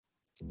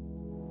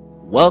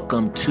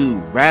Welcome to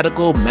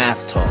Radical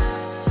Math Talk,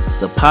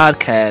 the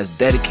podcast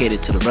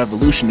dedicated to the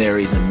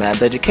revolutionaries in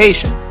math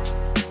education.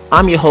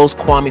 I'm your host,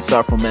 Kwame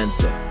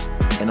Sarfo-Mensah,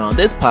 and on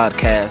this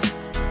podcast,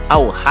 I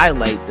will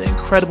highlight the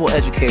incredible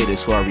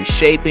educators who are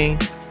reshaping,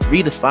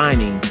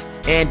 redefining,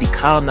 and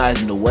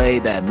decolonizing the way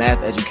that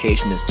math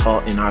education is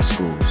taught in our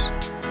schools.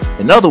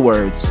 In other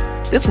words,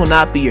 this will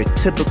not be your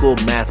typical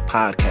math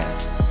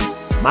podcast.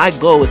 My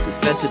goal is to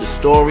center the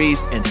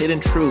stories and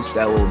hidden truths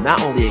that will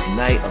not only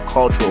ignite a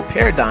cultural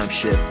paradigm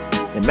shift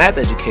in math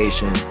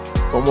education,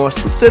 but more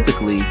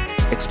specifically,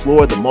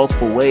 explore the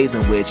multiple ways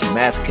in which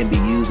math can be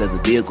used as a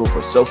vehicle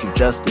for social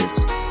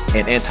justice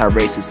and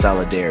anti-racist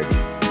solidarity.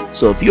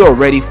 So if you are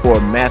ready for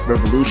a math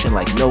revolution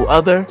like no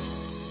other,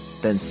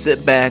 then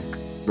sit back,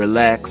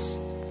 relax,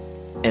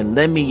 and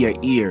lend me your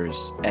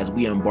ears as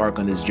we embark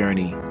on this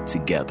journey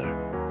together.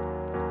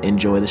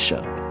 Enjoy the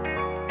show.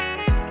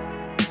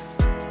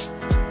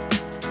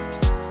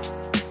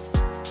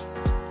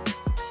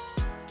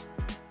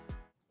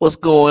 What's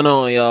going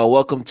on, y'all?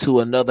 Welcome to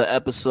another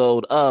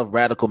episode of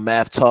Radical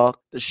Math Talk,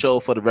 the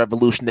show for the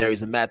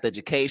revolutionaries in math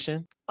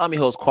education. I'm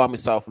your host, Kwame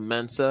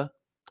Sarfo-Mensah.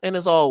 And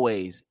as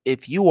always,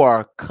 if you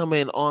are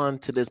coming on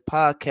to this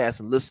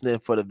podcast and listening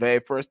for the very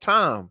first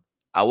time,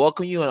 I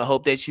welcome you and I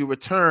hope that you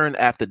return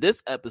after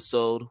this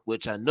episode,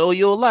 which I know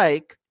you'll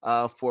like,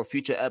 for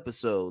future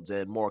episodes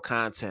and more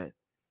content.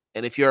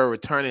 And if you're a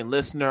returning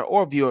listener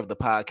or viewer of the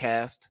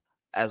podcast,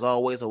 as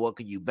always, I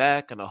welcome you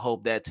back, and I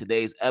hope that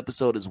today's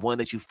episode is one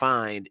that you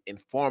find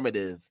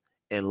informative,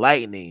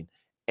 enlightening,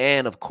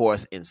 and, of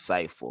course,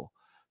 insightful.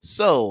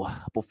 So,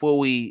 before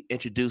we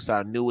introduce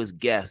our newest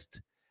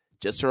guest,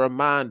 just a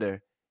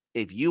reminder,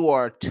 if you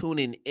are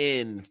tuning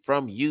in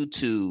from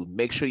YouTube,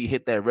 make sure you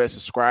hit that red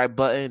subscribe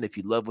button if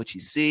you love what you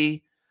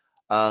see.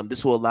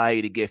 This will allow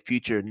you to get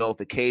future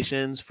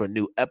notifications for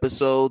new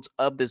episodes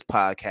of this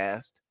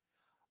podcast.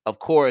 Of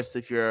course,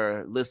 if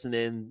you're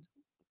listening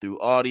through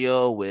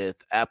audio with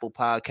Apple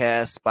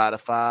Podcasts,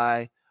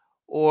 Spotify,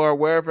 or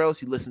wherever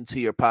else you listen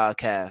to your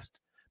podcast,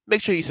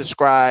 make sure you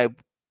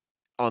subscribe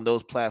on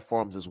those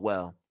platforms as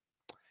well.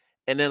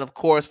 And then, of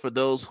course, for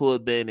those who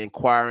have been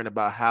inquiring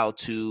about how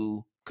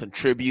to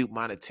contribute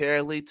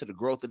monetarily to the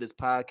growth of this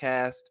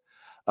podcast,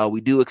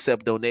 we do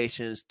accept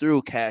donations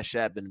through Cash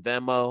App and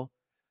Venmo.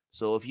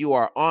 So if you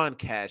are on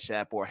Cash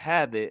App or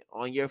have it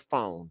on your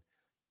phone,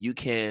 you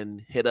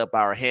can hit up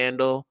our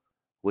handle,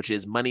 which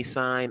is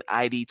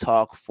 $ID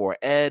Talk for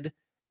Ed.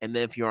 And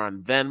then if you're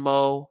on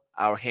Venmo,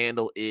 our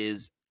handle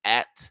is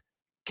at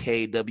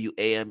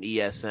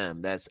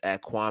KWAMESM. That's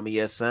at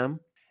KwameSM.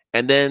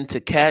 And then to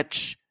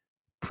catch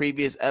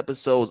previous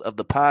episodes of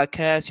the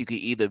podcast, you can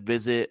either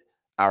visit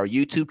our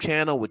YouTube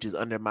channel, which is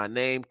under my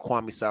name,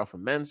 Kwame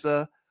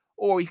Sarfo-Mensah,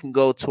 or you can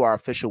go to our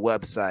official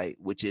website,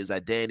 which is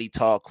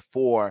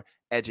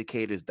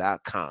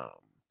identitytalkforeducators.com.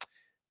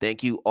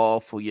 Thank you all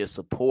for your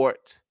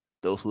support.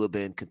 Those who have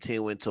been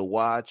continuing to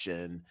watch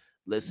and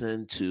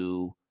listen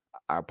to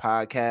our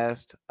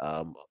podcast,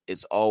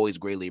 it's always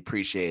greatly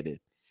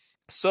appreciated.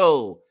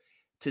 So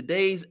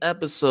today's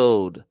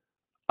episode,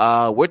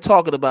 we're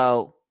talking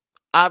about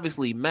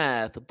obviously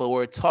math, but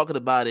we're talking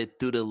about it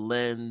through the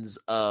lens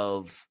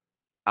of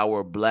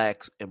our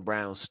Black and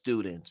brown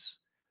students.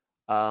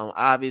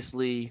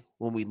 Obviously,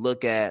 when we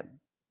look at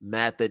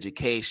math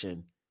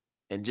education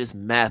and just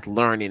math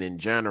learning in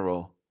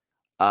general,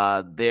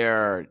 there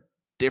are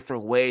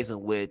different ways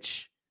in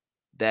which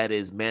that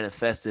is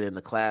manifested in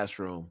the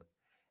classroom.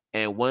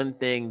 And one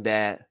thing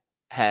that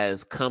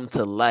has come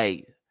to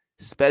light,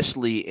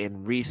 especially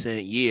in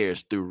recent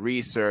years through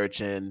research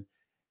and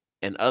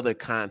other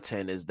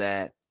content, is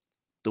that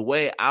the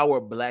way our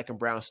Black and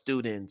brown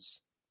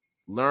students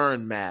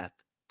learn math,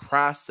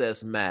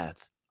 process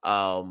math,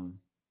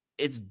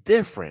 it's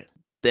different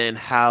than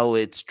how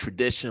it's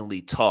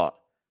traditionally taught.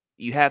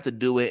 You have to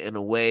do it in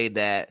a way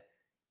that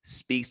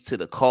speaks to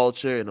the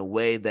culture, in a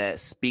way that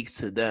speaks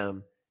to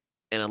them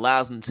and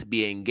allows them to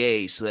be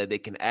engaged so that they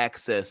can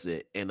access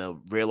it in a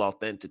real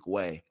authentic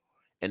way.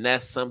 And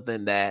that's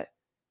something that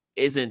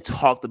isn't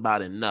talked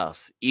about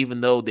enough.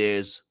 Even though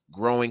there's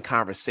growing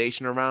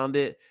conversation around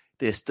it,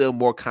 there's still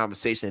more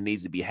conversation that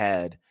needs to be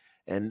had.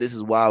 And this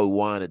is why we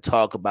wanted to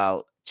talk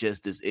about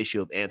just this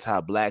issue of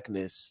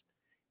anti-Blackness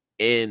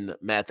in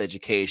math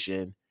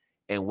education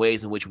and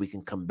ways in which we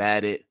can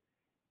combat it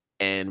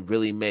and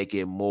really make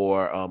it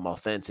more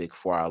authentic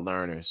for our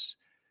learners.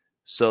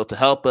 So to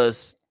help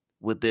us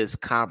with this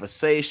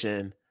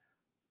conversation,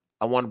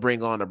 I want to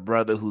bring on a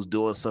brother who's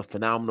doing some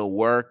phenomenal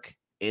work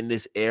in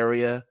this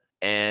area.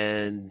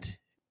 And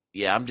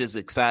yeah, I'm just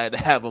excited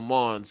to have him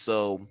on.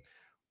 So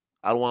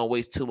I don't want to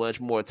waste too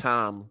much more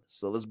time.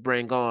 So let's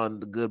bring on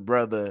the good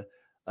brother,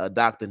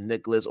 Dr.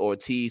 Nicholas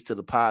Ortiz, to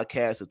the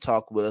podcast to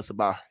talk with us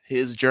about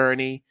his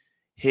journey,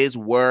 his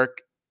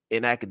work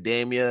in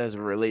academia as it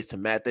relates to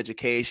math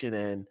education,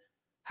 and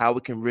how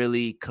we can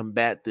really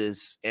combat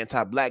this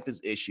anti-Blackness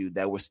issue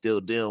that we're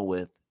still dealing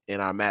with in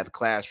our math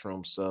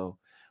classroom. So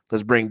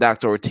let's bring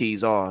Dr.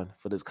 Ortiz on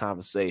for this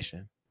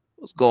conversation.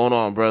 What's going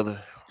on,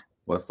 brother?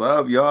 What's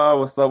up, y'all?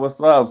 What's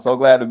up? So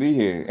glad to be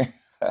here.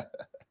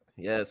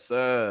 Yes,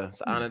 sir.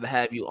 It's an honor to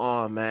have you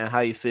on, man. How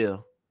you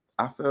feel?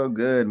 I feel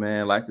good,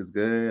 man. Life is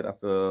good. I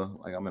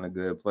feel like I'm in a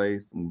good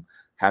place. I'm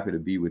happy to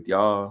be with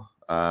y'all,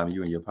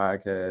 you and your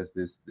podcast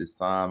this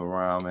time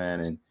around, man.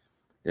 And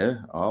yeah,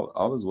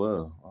 all is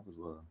well. All is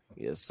well.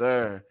 Yes,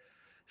 sir.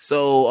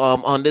 So,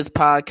 on this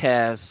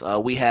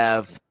podcast, we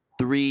have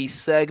three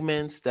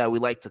segments that we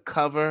like to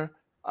cover.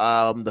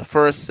 The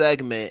first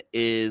segment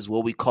is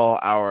what we call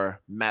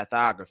our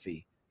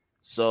mathography.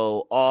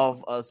 So, all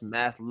of us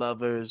math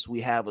lovers, we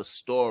have a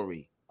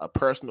story, a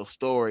personal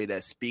story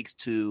that speaks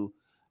to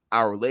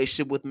our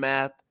relationship with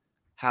math,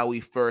 how we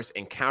first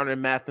encountered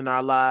math in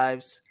our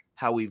lives,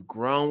 how we've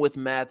grown with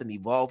math and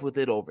evolved with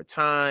it over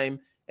time,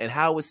 and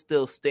how it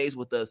still stays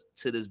with us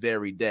to this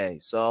very day.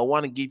 So I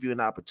want to give you an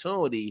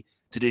opportunity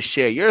to just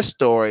share your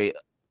story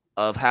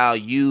of how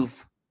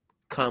you've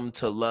come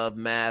to love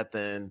math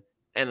and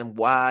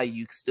why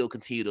you still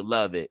continue to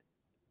love it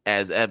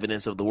as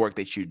evidence of the work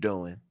that you're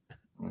doing.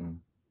 Mm.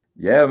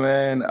 Yeah,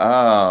 man.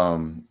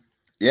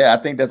 Yeah, I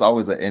think that's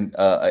always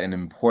an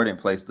important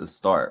place to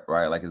start,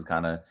 right? Like it's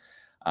kind of,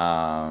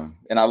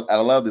 and I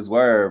love this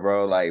word,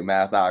 bro. Like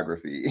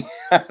mathography.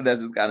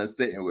 That's just kind of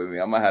sitting with me.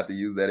 I might have to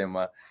use that in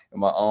my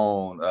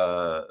own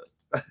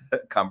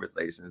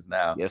conversations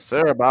now. Yes,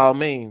 sir. By all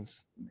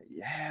means.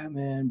 Yeah,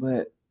 man.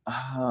 But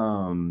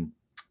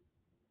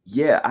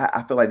yeah,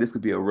 I feel like this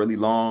could be a really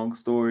long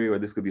story, or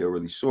this could be a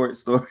really short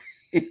story,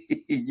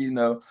 you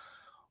know.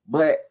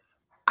 But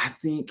I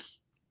think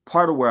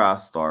part of where I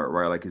start,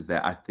 right, like, is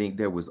that I think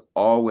there was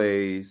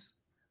always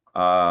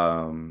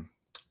um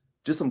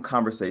just some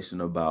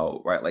conversation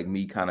about, right, like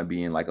me kind of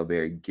being like a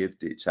very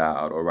gifted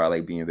child, or right,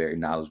 like being very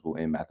knowledgeable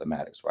in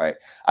mathematics, right?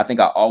 I think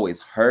I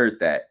always heard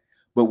that.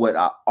 But what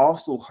I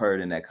also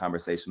heard in that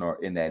conversation,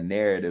 or in that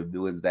narrative,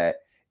 was that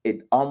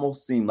it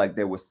almost seemed like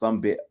there was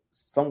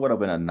somewhat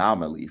of an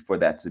anomaly for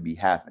that to be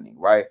happening,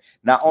 right?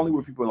 Not only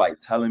were people like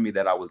telling me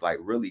that I was like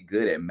really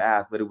good at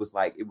math, but it was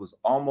like it was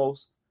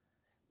almost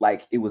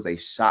like it was a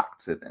shock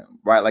to them,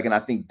 right? Like, and I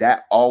think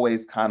that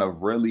always kind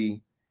of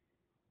really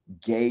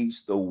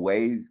gauged the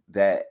way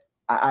that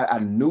I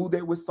knew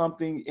there was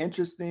something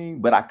interesting,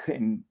 but I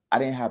didn't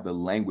have the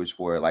language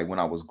for it, like when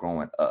I was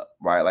growing up,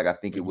 right? Like I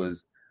think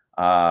Mhm.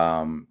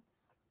 um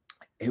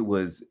it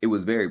was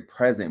very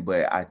present,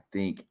 but I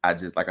think I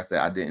just, like I said,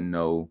 I didn't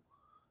know,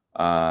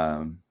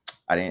 um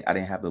I didn't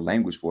have the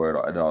language for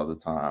it all the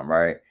time,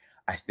 right?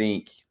 I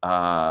think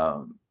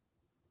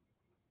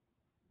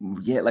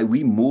yeah, like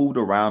we moved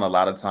around a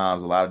lot of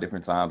times, a lot of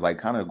different times, like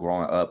kind of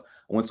growing up.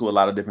 I went to a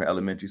lot of different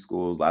elementary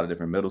schools, a lot of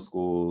different middle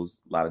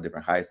schools, a lot of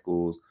different high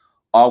schools,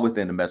 all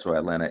within the metro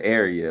Atlanta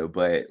area.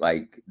 But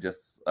like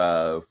just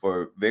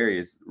for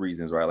various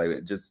reasons, right?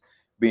 Like just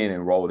being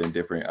enrolled in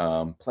different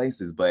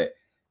places. But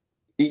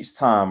each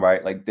time,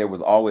 right, like there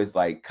was always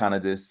like kind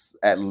of this,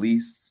 at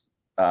least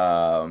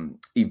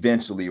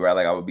eventually, right,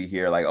 like I would be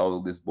here like,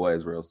 oh, this boy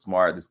is real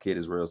smart, this kid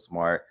is real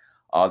smart,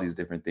 all these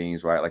different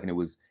things, right? Like, and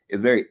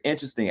it's very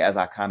interesting as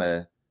I kind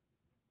of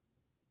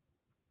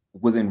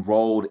was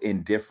enrolled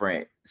in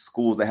different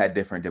schools that had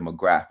different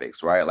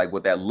demographics, right? Like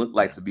what that looked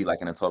like Yeah. to be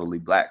like in a totally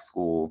black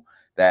school,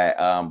 that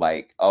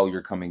like, oh,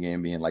 you're coming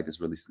in being like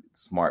this really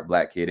smart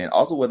black kid, and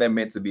also what that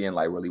meant to be in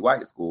like really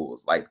white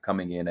schools, like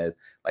coming in as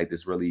like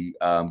this really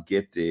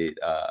gifted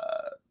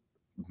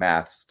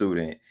math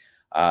student.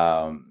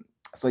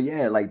 So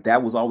yeah, like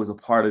that was always a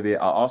part of it.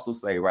 I'll also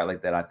say, right,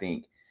 like that I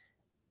think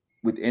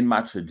within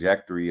my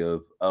trajectory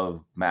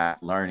of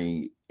math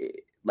learning,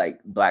 like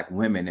black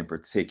women in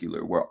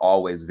particular were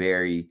always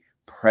very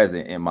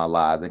present in my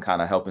lives, and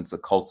kind of helping to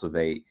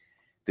cultivate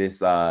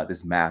this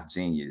math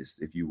genius,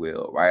 if you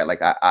will, right?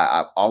 Like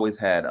I've always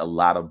had a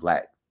lot of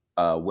black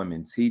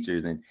women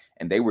teachers, and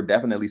they were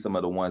definitely some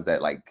of the ones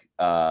that like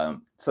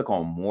took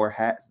on more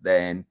hats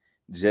than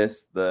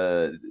just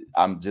the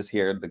I'm just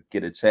here to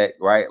get a check,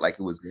 right? Like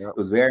Yep. it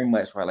was very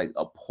much, right, like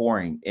a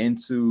pouring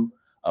into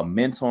a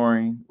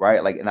mentoring,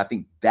 right? Like, and I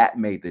think that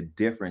made the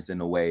difference in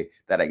the way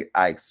that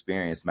I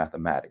experienced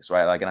mathematics,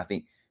 right? Like, and I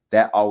think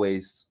that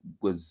always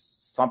was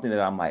something that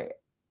I'm like,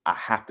 I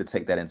have to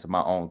take that into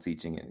my own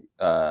teaching, and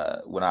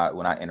when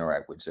I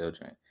interact with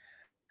children.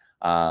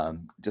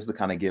 Just to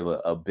kind of give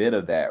a bit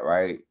of that,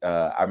 right?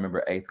 I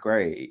remember eighth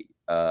grade,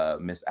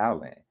 Miss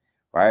Allen,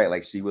 right?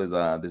 Like she was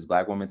this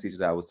black woman teacher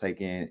that I was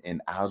taking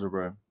in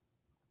algebra.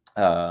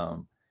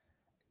 Um,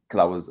 because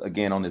I was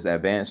again on this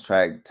advanced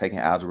track taking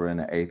algebra in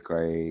the eighth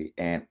grade,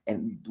 and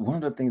one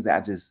of the things that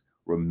I just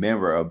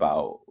remember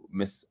about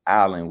Miss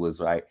Allen was,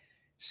 like,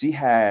 she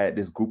had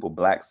this group of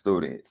black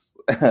students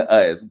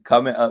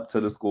coming up to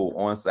the school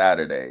on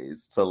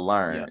Saturdays to Yep.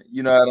 learn.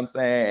 You know what I'm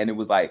saying? And it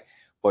was like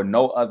for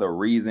no other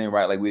reason,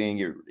 right? Like we didn't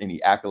get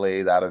any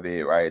accolades out of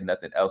it, right?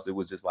 Nothing else. It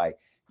was just like,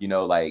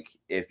 like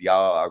if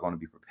y'all are going to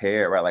be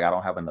prepared, right? Like I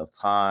don't have enough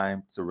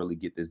time to really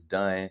get this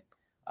done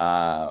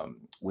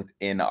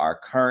within our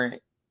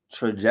current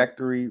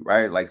trajectory,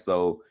 right? Like,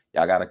 so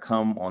y'all got to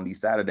come on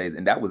these Saturdays,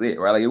 and that was it,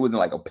 right? Like, it wasn't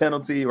like a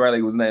penalty, right? Like,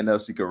 it was nothing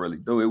else she could really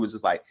do. It was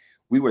just like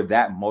we were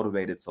that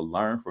motivated to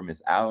learn from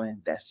Miss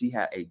Allen that she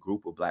had a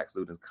group of Black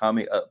students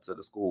coming up to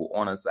the school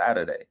on a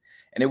Saturday.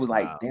 And it was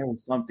like, Wow. there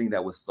was something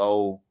that was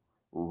so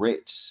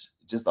rich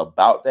just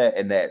about that.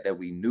 And that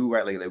we knew,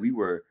 right? Like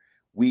that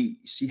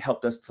she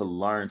helped us to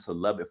learn to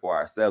love it for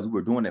ourselves. We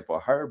were doing it for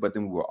her, but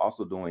then we were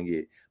also doing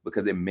it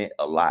because it meant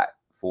a lot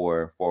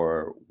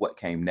for what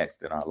came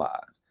next in our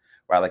lives,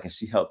 right? Like, and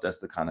she helped us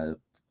to kind of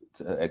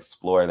to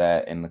explore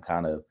that and to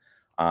kind of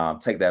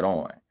take that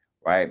on,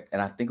 right?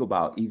 And I think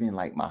about even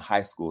like my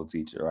high school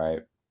teacher,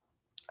 right?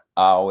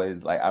 I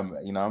always like I'm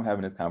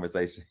having this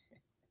conversation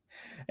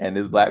and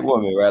this Black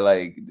woman, right?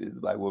 Like this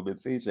Black woman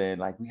teacher,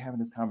 and like we having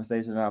this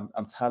conversation. And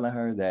I'm telling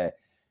her that,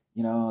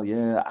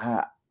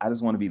 yeah, I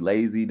just want to be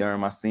lazy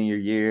during my senior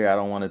year. I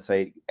don't want to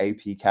take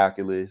AP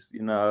calculus,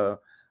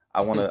 I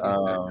want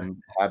to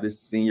have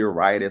this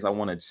senioritis. I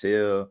want to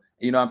chill.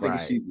 I'm thinking Right.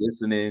 she's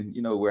listening.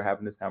 We're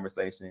having this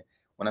conversation.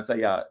 When I tell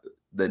y'all,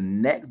 the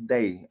next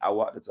day I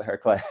walked into her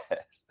class,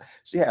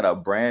 she had a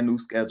brand new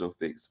schedule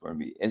fixed for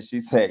me. And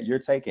she said, "You're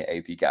taking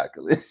AP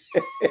calculus."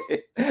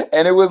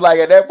 And it was like,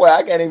 at that point,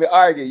 I can't even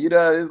argue.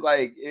 It's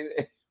like,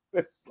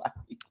 it's like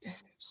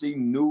she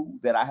knew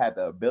that I had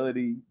the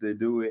ability to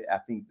do it. I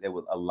think there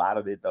was a lot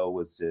of it, though,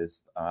 was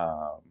just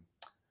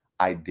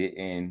I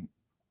didn't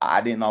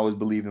always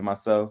believe in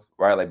myself,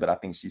 right? Like, but I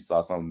think she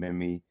saw something in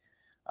me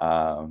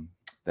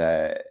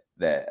that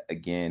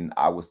again,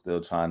 I was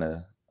still trying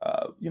to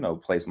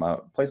place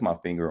my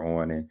finger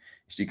on, and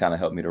she kind of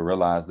helped me to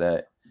realize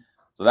that.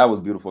 So that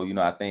was beautiful.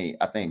 I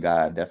thank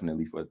God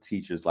definitely for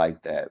teachers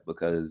like that,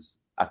 because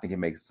I think it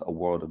makes a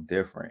world of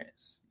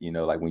difference,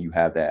 like when you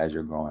have that as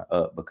you're growing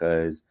up.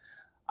 Because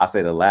I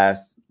say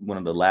one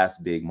of the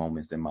last big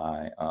moments in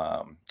my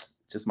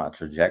just my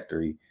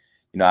trajectory,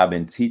 I've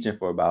been teaching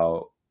for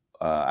about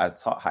I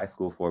taught high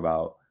school for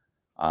about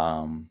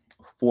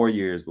 4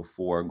 years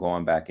before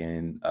going back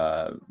and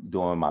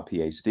doing my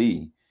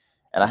PhD.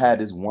 And I had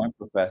this one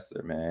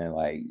professor, man,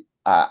 like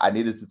I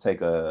needed to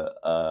take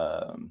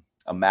a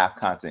math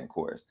content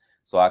course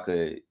so I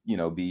could,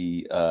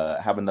 be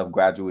have enough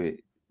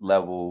graduate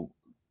level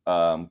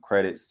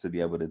credits to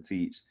be able to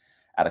teach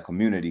at a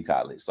community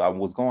college. So I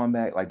was going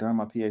back, like during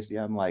my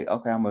PhD, I'm like,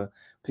 okay, I'm gonna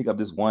pick up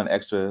this one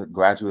extra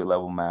graduate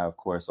level math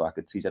course so I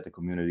could teach at the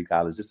community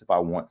college just if I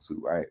want to,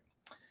 right?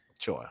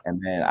 Sure. And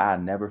man, I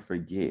never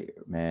forget,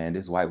 man,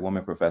 this white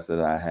woman professor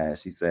that I had,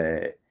 she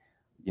said,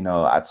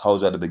 I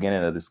told you at the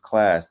beginning of this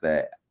class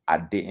that I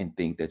didn't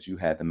think that you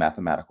had the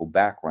mathematical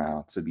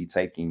background to be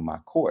taking my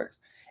course.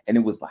 And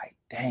it was like,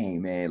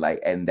 dang, man, like,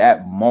 in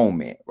that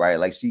moment, right?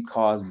 Like, she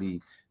caused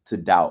me to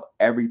doubt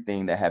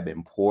everything that had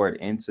been poured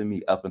into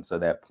me up until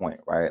that point,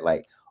 right?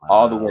 Like,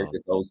 all the work Wow.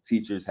 that those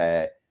teachers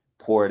had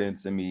poured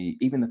into me,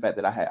 even the fact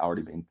that I had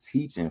already been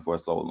teaching for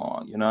so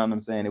long, you know what I'm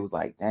saying? It was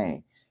like,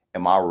 dang,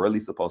 am I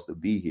really supposed to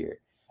be here?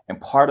 And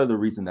part of the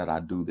reason that I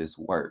do this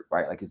work,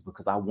 right, like, is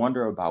because I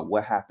wonder about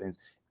what happens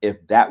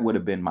if that would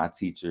have been my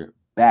teacher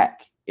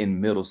back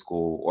in middle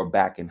school or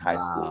back in high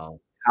school. Wow.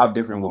 How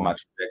different Come would my on.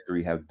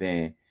 trajectory have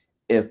been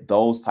if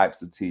those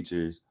types of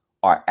teachers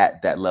are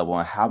at that level,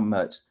 and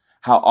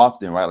how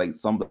often, right? Like,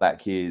 some Black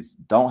kids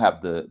don't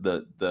have the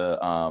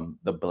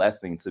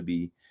blessing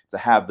to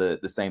have the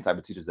same type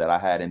of teachers that I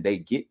had, and they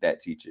get that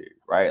teacher,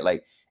 right?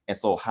 Like, and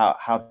so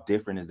how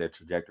different is their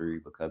trajectory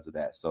because of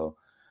that? So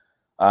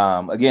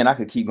again, I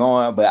could keep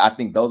going, but I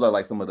think those are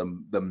like some of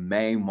the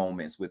main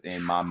moments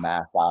within my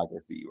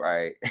mathography,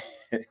 right?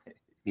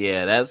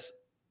 Yeah,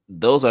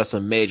 those are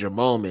some major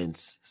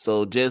moments.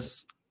 So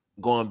just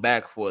going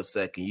back for a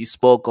second, you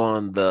spoke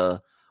on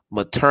the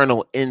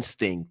maternal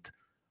instinct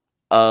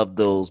of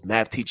those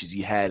math teachers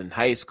you had in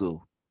high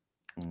school,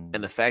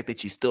 and the fact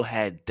that you still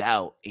had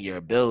doubt in your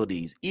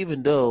abilities,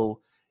 even though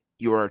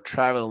you are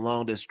traveling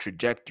along this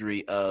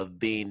trajectory of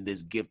being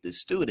this gifted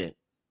student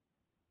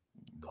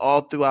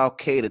all throughout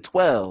K to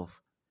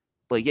 12,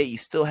 but yet you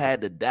still had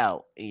the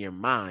doubt in your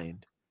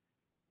mind.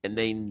 And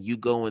then you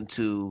go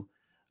into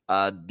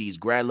these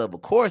grad level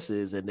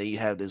courses, and then you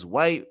have this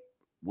white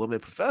woman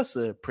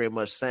professor pretty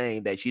much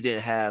saying that you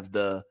didn't have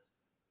the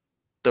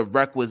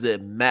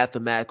requisite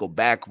mathematical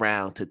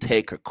background to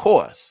take her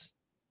course.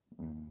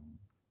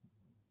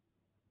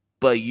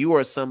 But you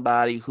are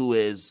somebody who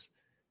is,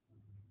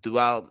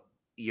 throughout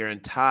your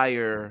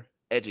entire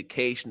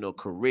educational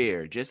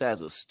career, just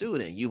as a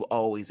student, you've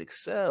always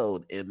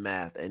excelled in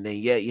math. And then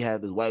yet you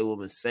have this white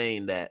woman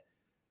saying that.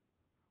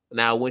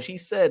 Now, when she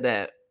said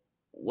that,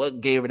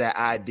 what gave her that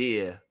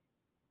idea,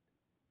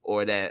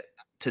 or that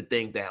to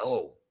think that,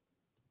 oh,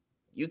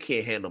 you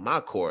can't handle my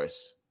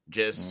course?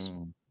 Just,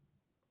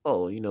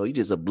 oh, you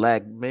just a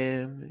Black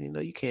man,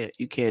 you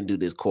can't do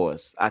this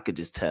course. I could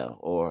just tell.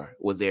 Or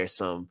was there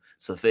some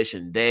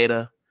sufficient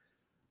data?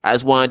 I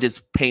just want to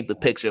just paint the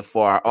picture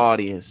for our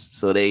audience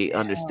so they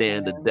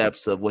understand the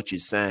depths of what you're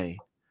saying.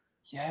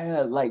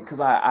 Yeah, like,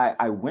 because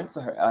I went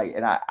to her, like,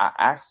 and I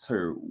asked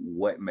her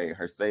what made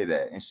her say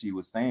that, and she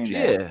was saying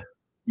that,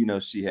 Yeah.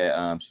 she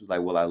had she was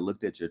like, well, I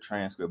looked at your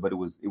transcript, but it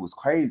was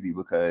crazy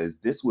because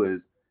this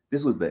was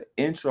the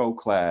intro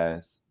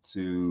class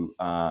to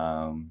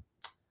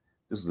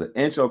This was an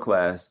intro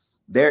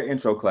class, their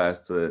intro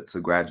class to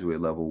graduate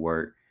level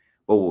work.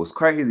 But what was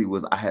crazy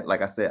was I had,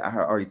 like I said, I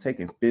had already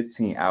taken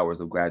 15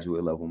 hours of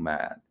graduate level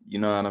math. You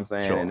know what I'm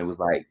saying? And it Sure. was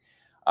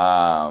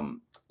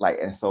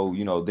and so,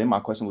 then my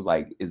question was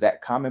like, is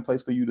that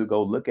commonplace for you to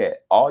go look at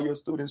all your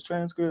students'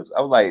 transcripts?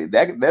 I was like,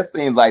 that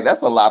seems like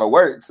that's a lot of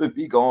work to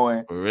be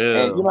going. For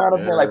And you real. know what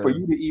I'm saying? Like for Yeah.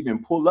 you to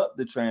even pull up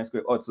the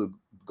transcript or to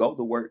go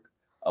the work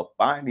of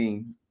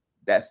finding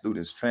that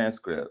student's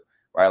transcript,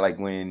 right? Like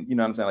when, you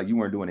know what I'm saying? Like you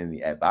weren't doing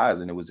any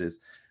advising. It was just,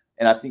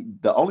 and I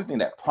think the only thing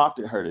that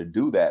prompted her to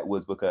do that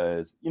was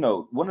because,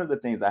 one of the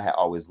things I had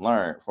always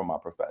learned from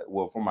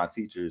from my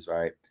teachers,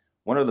 right?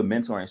 One of the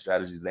mentoring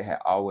strategies they had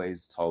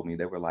always told me,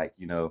 they were like,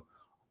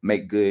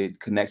 make good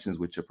connections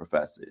with your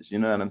professors. You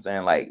know what I'm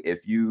saying? Like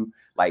if you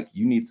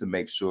you need to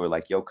make sure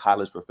like your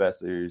college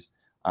professors,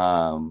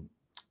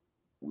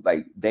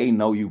 like they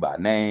know you by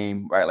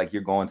name, right? Like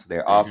you're going to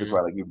their office,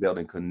 right? Like you're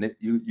building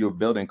you're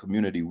building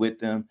community with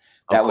them.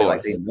 Of That way,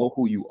 like they course. know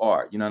who you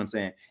are. You know what I'm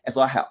saying? And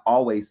so I have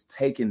always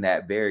taken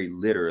that very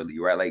literally,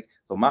 right? Like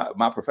so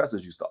my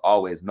professors used to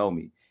always know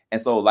me.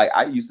 And so like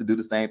I used to do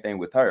the same thing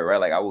with her,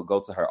 right? Like I would go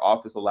to her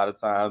office a lot of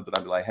times, but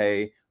I'd be like,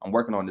 hey, I'm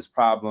working on this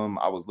problem.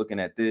 I was looking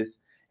at this.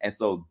 And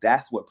so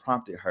that's what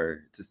prompted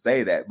her to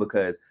say that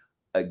because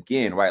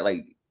again, right,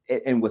 like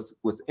and what's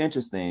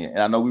interesting, and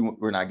I know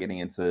we're not getting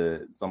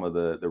into some of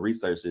the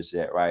research just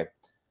yet, right?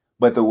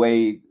 But the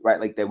way, right,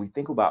 like that we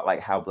think about like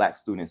how Black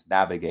students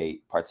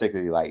navigate,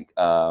 particularly like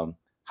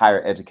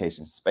higher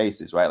education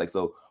spaces, right? Like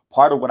so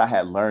part of what I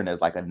had learned as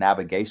like a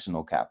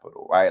navigational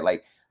capital, right?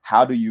 Like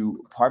how do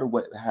you part of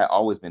what had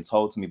always been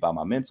told to me by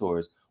my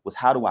mentors was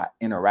how do I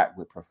interact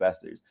with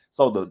professors?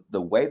 So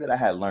the way that I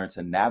had learned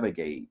to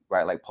navigate,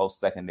 right, like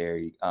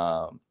post-secondary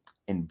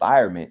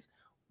environments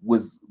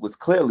was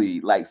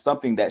clearly like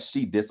something that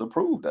she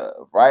disapproved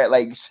of, right?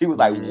 Like she was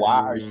like,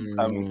 why are you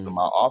coming to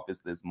my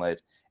office this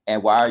much?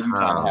 And why are you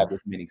trying to have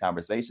this many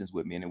conversations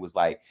with me? And it was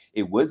like,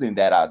 it wasn't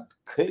that I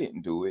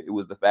couldn't do it. It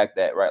was the fact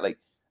that, right, like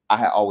I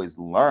had always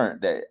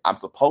learned that I'm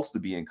supposed to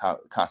be in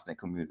constant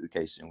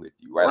communication with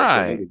you, right? Like, so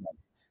there Right. was like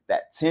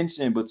that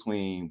tension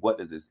between what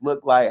does this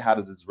look like? How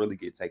does this really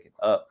get taken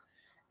up?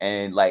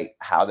 And like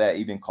how that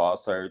even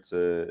caused her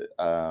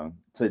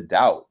to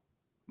doubt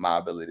my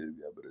ability to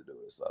be able to do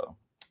it. So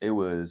it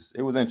was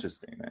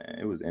interesting, man.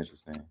 It was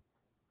interesting.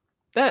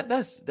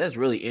 That's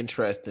really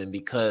interesting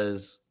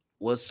because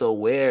what's so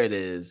weird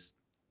is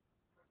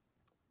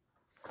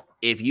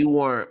if you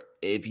weren't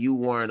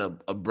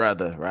a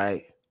brother,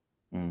 right?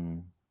 Mm-hmm.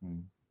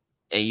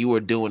 And you were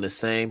doing the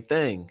same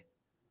thing,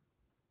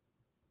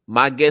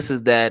 my guess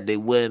is that they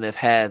wouldn't have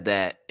had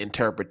that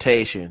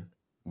interpretation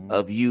Mm-hmm.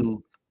 of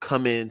you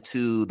coming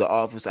to the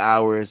office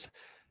hours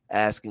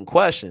asking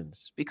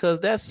questions because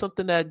that's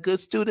something that good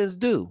students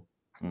do.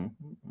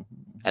 Mm-hmm.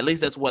 At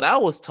least that's what I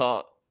was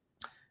taught.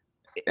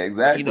 You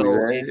Exactly,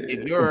 know, if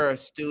man. you're a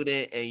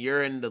student and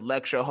you're in the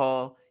lecture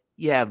hall,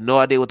 you have no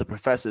idea what the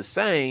professor's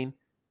saying.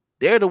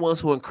 They're the ones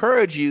who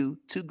encourage you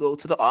to go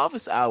to the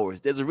office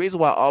hours. There's a reason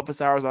why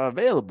office hours are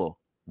available.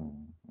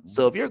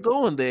 So if you're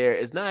going there,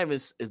 it's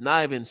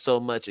not even so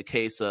much a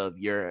case of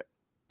you're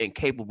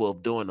incapable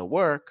of doing the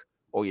work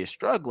or you're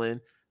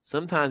struggling.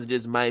 Sometimes it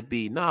just might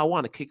be, no, I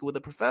want to kick it with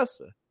the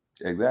professor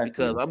because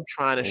Exactly. I'm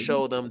trying to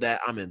show them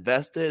that I'm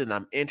invested and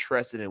I'm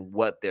interested in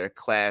what their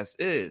class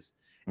is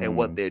and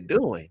what Mm-hmm. they're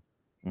doing.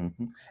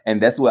 Mm-hmm.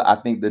 And that's what I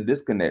think the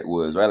disconnect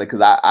was, right? Like,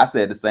 because I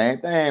said the same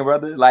thing,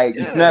 brother. Like,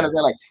 you know what Yeah. I'm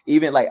saying? Like,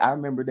 even like I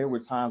remember there were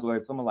times where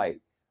some of like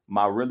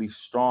my really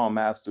strong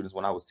math students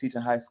when I was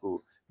teaching high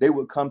school, they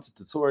would come to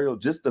tutorial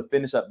just to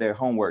finish up their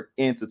homework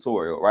in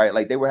tutorial, right?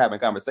 Like they were having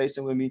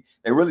conversation with me.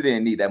 They really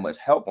didn't need that much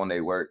help on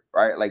their work,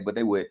 right? Like, but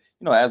they would,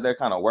 as they're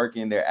kind of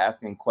working, they're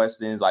asking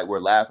questions, like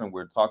we're laughing,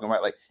 we're talking,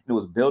 right? Like it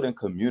was building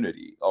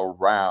community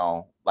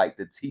around like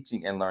the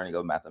teaching and learning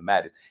of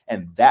mathematics.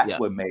 And that's Yeah.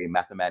 what made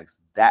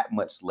mathematics that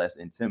much less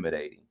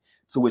intimidating,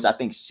 to which I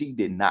think she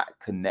did not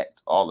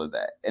connect all of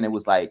that. And it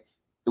was like,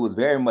 it was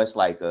very much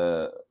like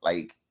a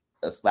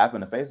slap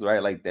in the face,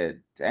 right? Like that,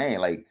 dang,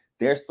 like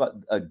there's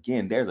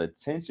a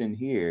tension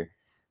here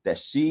that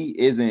she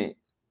isn't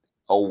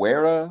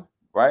aware of,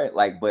 right?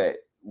 Like, but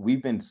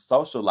we've been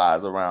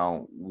socialized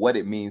around what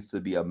it means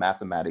to be a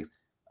mathematics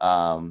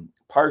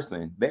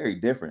person very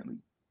differently.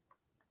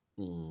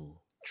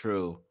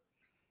 True.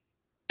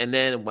 And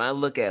then when I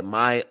look at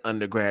my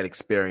undergrad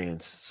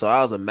experience, so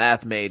I was a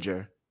math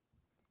major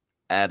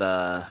at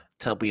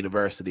Temple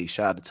University.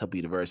 Shout out to Temple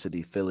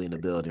University, Philly in the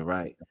building,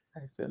 right?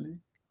 Hey, Philly.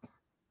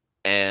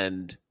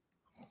 And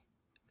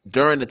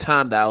during the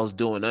time that I was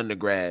doing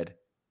undergrad,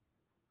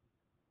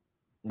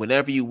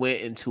 whenever you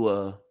went into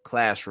a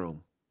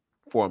classroom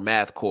for a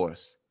math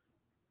course,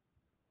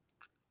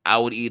 I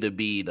would either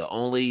be the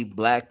only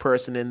black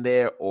person in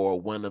there or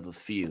one of a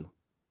few.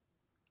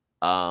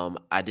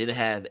 I didn't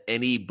have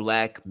any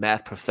black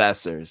math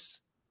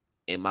professors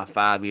in my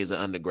 5 years of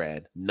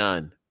undergrad.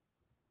 None.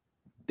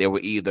 They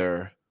were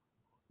either,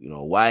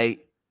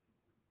 white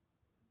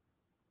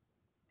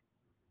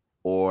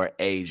or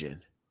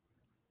Asian.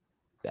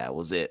 That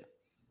was it.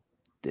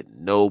 Did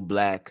no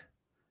black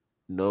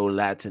no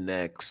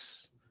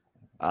Latinx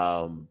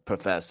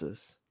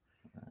professors.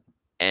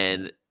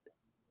 And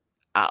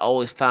I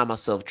always found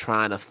myself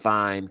trying to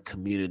find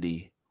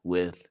community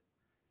with,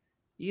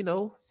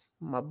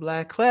 my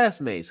black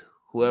classmates,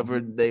 whoever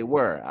they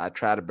were. I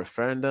try to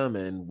befriend them,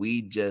 and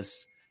we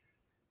just,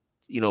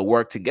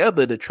 work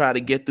together to try to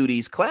get through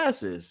these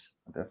classes.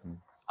 Definitely.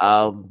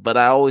 But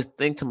I always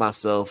think to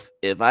myself,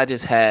 if I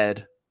just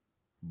had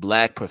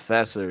black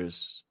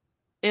professors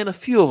in a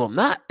few of them,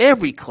 not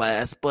every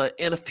class, but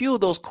in a few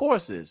of those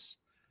courses,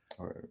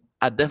 Right.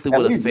 I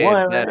definitely would have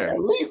fared better. At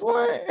least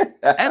one.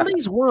 At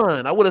least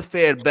one. I would have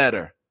fared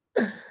better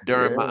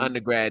during my Yeah.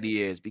 undergrad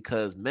years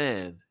because,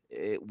 man,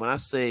 when I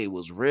say it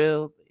was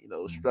real,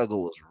 the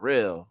struggle was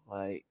real.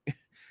 Like,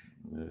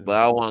 but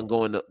I don't want to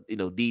go into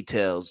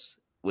details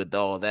with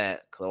all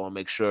that because I want to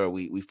make sure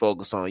we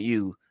focus on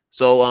you.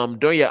 So,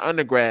 during your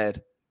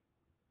undergrad,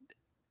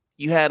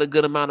 you had a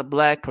good amount of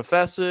black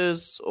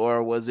professors,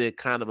 or was it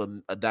kind of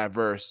a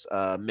diverse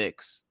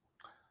mix?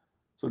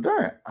 So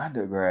during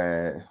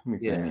undergrad, let me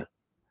Yeah. think.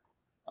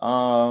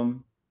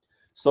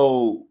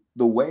 So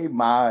the way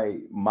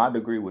my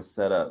degree was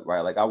set up,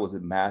 right? Like I was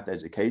in math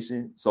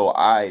education. So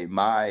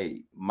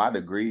my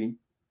degree,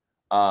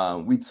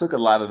 we took a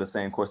lot of the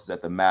same courses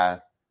that the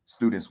math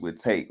students would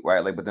take,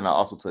 right? Like, but then I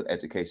also took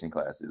education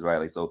classes, right?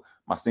 Like, so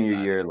my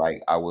senior year,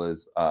 like I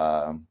was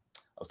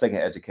taking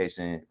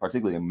education,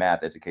 particularly in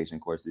math education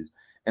courses,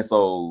 and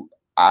so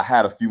I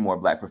had a few more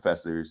black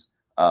professors,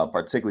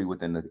 particularly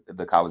within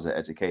the College of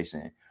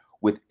Education.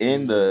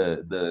 Within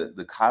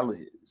the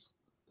college,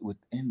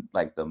 within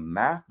like the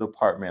math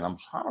department, I'm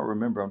trying to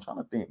remember. I'm trying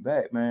to think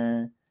back,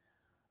 man.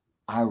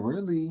 I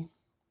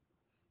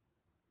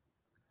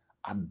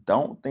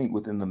don't think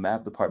within the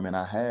math department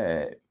I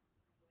had.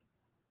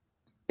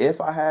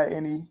 If I had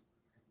any,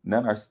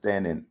 none are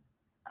standing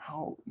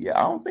out. Yeah,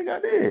 I don't think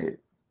I did.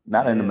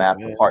 Not in the math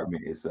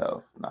department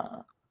itself.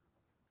 Nah.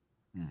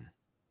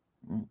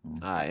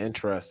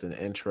 Interesting.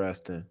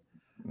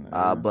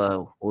 Yeah.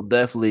 But we'll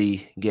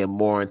definitely get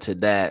more into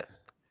that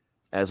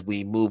as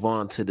we move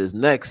on to this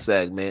next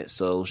segment.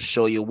 So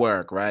show your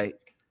work, right?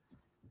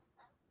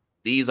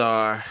 These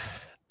are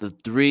the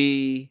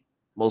 3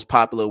 most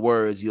popular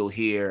words you'll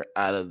hear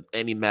out of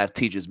any math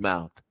teacher's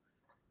mouth.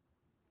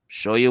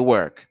 Show your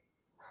work.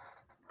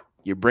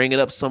 You're bringing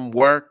up some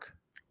work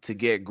to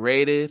get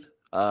graded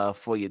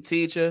for your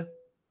teacher.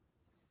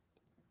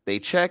 They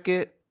check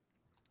it.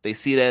 They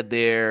see that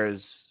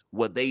there's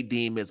what they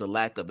deem as a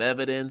lack of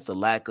evidence, a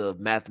lack of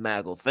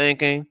mathematical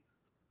thinking.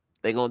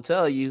 They're going to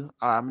tell you,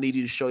 I'm going to need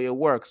you to show your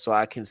work so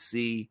I can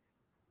see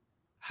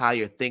how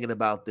you're thinking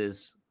about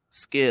this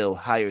skill,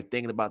 how you're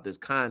thinking about this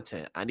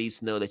content. I need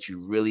to know that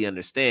you really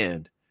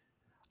understand.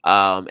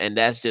 And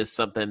that's just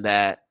something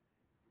that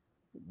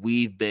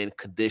we've been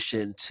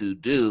conditioned to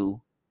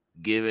do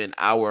given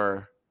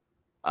our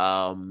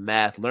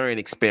math learning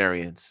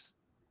experience.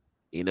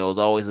 It's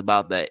always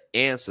about that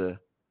answer.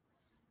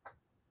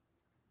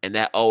 And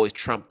that always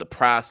trumped the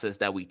process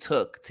that we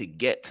took to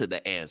get to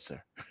the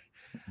answer.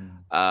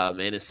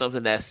 And it's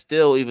something that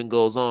still even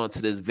goes on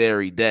to this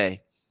very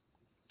day.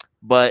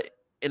 But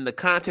in the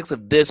context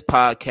of this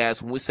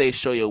podcast, when we say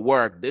show your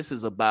work, this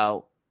is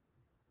about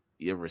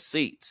your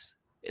receipts.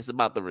 It's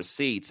about the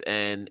receipts.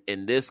 And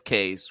in this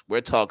case,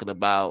 we're talking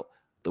about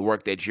the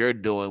work that you're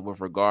doing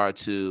with regard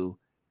to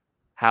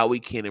how we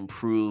can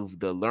improve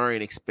the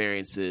learning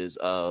experiences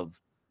of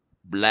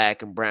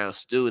Black and brown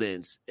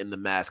students in the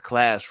math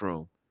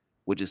classroom,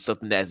 which is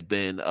something that's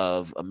been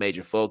of a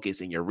major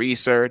focus in your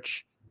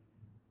research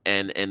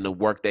and the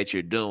work that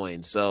you're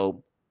doing.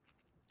 So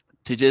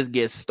to just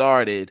get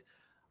started,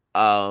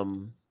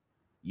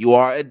 you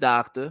are a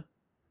doctor,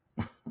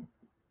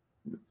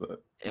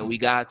 and we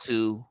got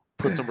to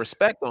put some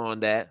respect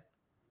on that,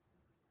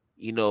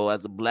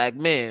 as a Black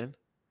man.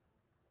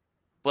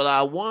 But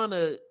I want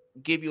to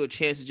give you a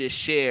chance to just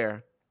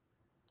share,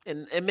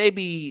 and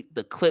maybe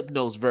the Clip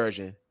Notes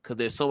version, because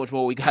there's so much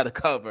more we got to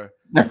cover,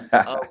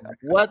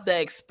 what the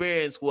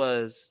experience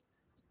was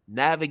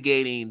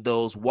navigating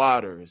those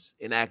waters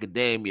in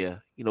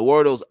academia. What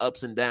were those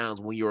ups and downs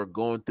when you were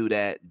going through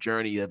that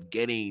journey of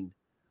getting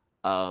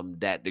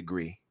that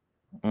degree?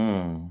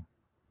 You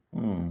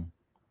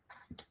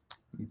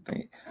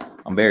think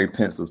I'm very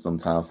pensive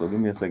sometimes, so give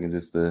me a second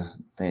just to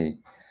think.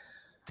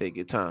 Take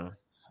your time.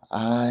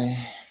 And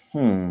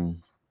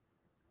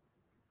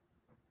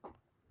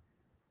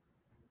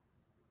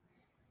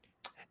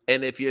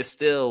if you're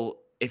still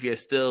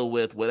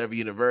with whatever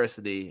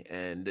university,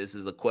 and this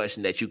is a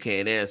question that you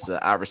can't answer,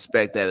 I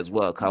respect that as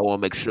well. Cause I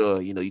want to make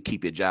sure you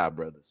keep your job,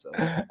 brother. So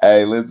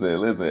hey,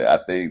 listen. I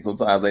think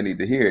sometimes they need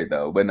to hear it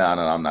though. But no,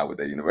 I'm not with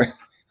that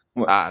university.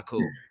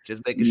 Cool.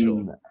 Just making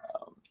sure.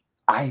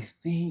 I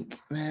think,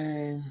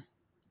 man.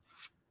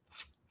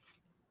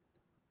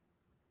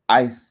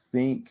 I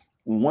think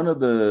one of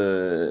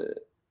the.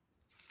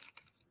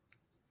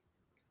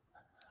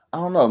 I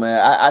don't know, man.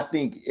 I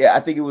think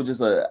it was just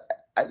the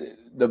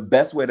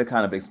best way to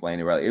kind of explain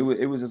it, right? It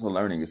was just a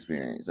learning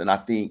experience, and I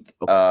think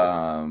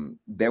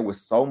there was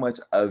so much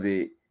of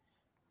it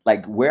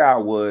like where I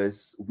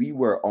was,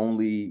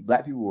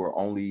 black people were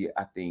only,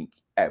 I think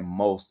at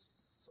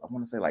most, I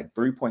want to say like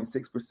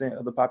 3.6%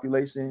 of the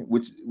population,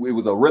 which it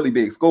was a really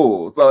big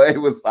school. So it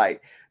was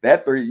like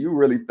you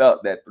really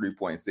felt that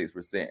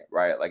 3.6%,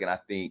 right? Like, and I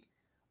think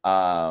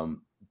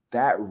um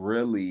that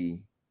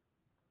really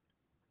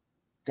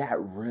that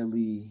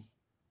really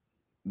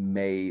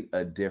made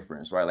a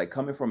difference, right? Like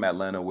coming from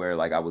Atlanta, where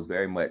like I was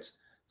very much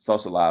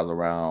socialized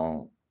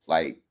around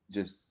like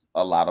just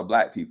a lot of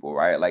black people,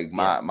 right? Like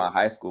Yeah. my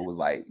high school was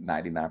like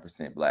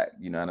 99% black.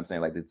 You know what I'm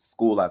saying? Like the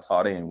school I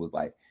taught in was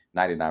like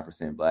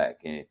 99%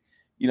 black. And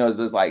it's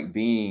just like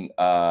being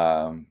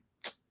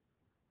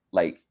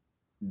like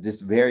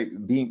just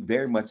being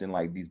very much in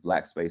like these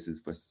black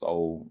spaces for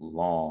so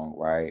long,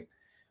 right?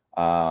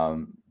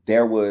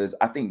 There was,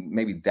 I think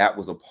maybe that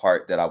was a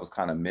part that I was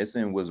kind of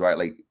missing, was right,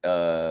 like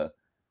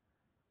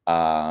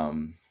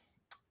um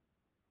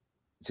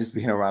just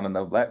being around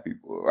enough black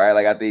people, right?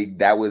 Like I think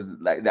that was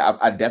like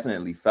I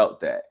definitely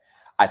felt that.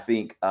 I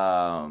think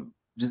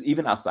just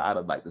even outside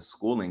of like the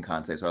schooling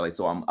context, right? Like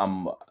so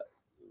I'm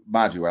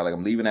mind you, right? Like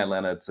I'm leaving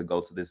Atlanta to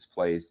go to this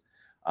place,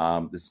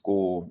 the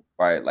school,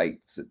 right?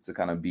 Like to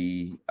kind of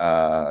be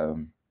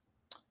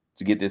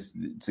to get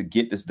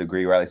this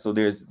degree, right? Like, so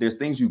there's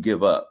things you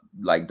give up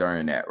like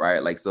during that,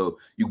 right? Like so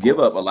you Of give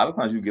up, a course. lot of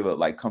times you give up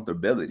like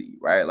comfortability,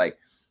 right? Like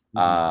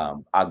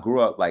Mhm. I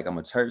grew up, like I'm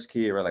a church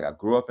kid, right? Like I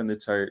grew up in the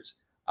church.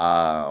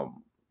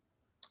 um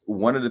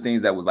One of the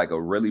things that was like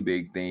a really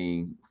big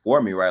thing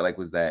for me, right, like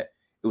was that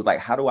it was like,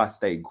 how do I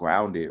stay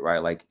grounded, right,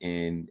 like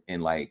in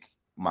like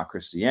my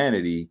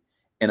Christianity,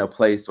 in a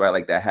place, right,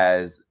 like that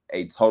has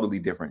a totally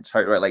different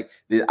church, right? Like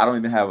I don't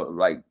even have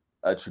like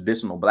a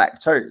traditional black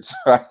church,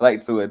 right,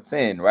 like to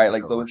attend, right?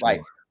 Like so Sure, it's like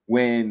sure.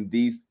 when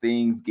these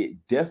things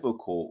get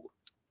difficult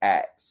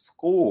at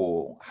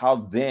school, how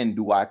then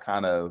do I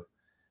kind of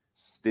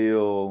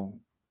still,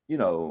 you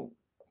know,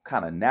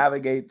 kind of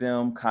navigate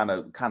them, kind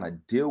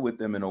of deal with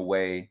them in a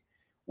way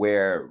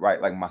where,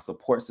 right, like my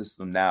support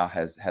system now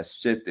has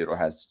shifted or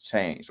has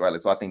changed, right?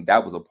 Like, so I think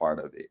that was a part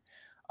of it.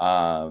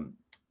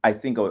 I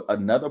think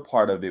another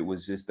part of it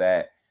was just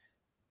that,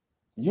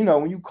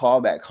 when you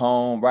call back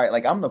home, right?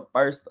 Like I'm the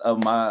first of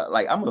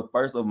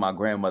my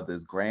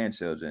grandmother's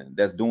grandchildren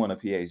that's doing a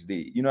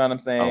PhD. You know what I'm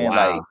Oh, saying?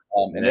 Like, wow.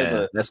 and there's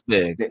Yeah, that's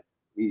big.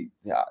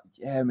 yeah,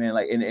 yeah, man.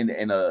 Like,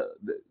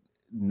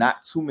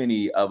 not too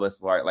many of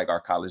us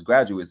are college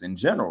graduates in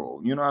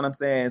general. You know what I'm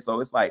saying? So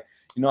it's like,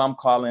 I'm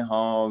calling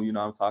home.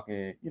 I'm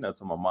talking,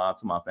 to my mom,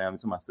 to my family,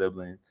 to my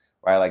siblings,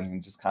 right? Like,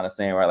 and just kind of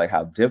saying, right, like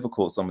how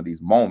difficult some of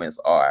these moments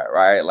are,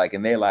 right? Like,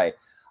 and they're like,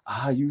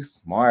 you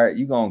smart,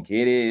 you gonna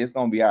get it, it's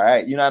gonna be all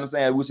right. You know what I'm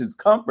saying? Which is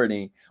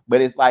comforting, but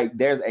it's like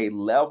there's a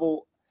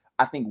level.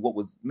 I think what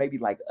was maybe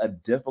like a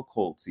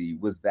difficulty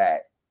was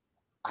that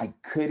I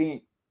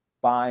couldn't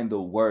find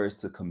the words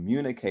to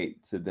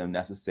communicate to them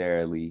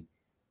necessarily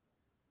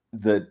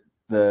the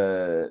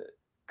the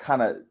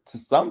kind of, to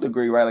some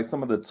degree, right, like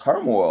some of the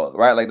turmoil,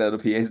 right, like that the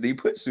PhD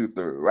puts you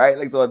through, right?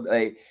 Like, so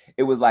like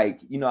it was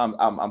like,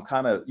 I'm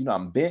kind of,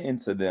 I'm bent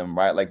into them,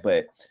 right? Like,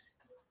 but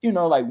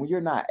like when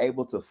you're not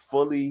able to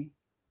fully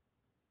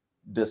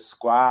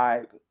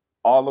describe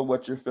all of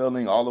what you're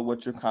feeling, all of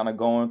what you're kind of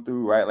going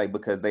through, right? Like,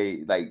 because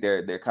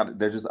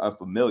they're just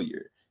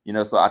unfamiliar,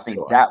 So I think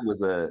Sure. that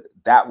was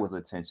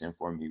a tension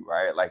for me,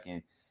 right? Like,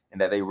 and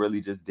that they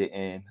really just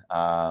didn't,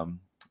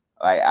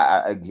 like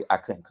I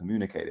couldn't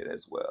communicate it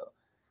as well,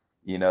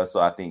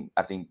 So I think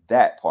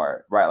that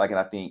part, right? Like, and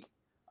I think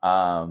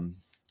um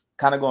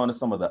kind of going to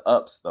some of the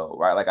ups though,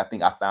 right? Like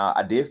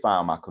I did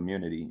find my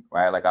community,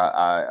 right? Like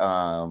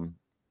I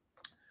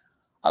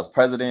was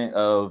president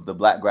of the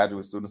Black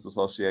Graduate Students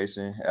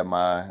Association at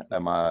my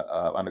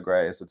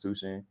undergrad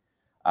institution,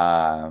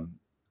 um,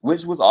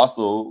 which was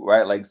also,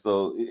 right. Like,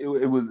 so it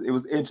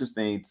was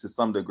interesting to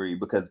some degree,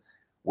 because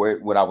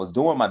when I was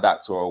doing my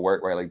doctoral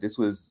work, right, like this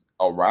was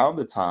around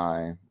the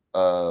time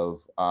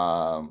of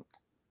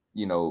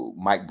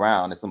Mike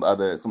Brown and some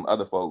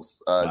other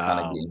folks kind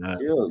of Wow, getting man.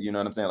 killed. You know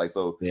what I'm saying? Like,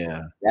 so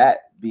Yeah.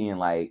 that being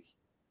like,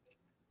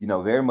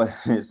 very much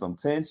some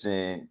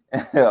tension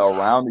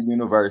around the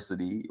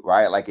university,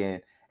 right? Like,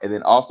 and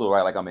then also,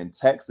 right, like I'm in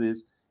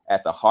Texas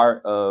at the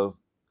heart of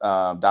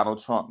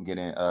Donald Trump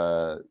getting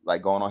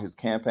like going on his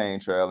campaign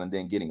trail and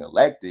then getting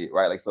elected,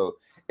 right? Like, so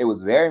it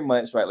was very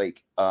much, right,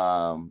 like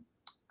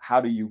how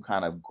do you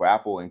kind of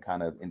grapple and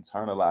kind of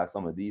internalize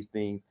some of these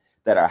things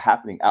that are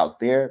happening out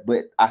there,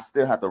 but I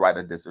still have to write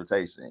a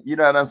dissertation. You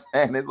know what I'm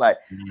saying? It's like,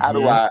 how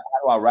do Mhm.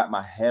 I wrap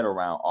my head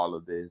around all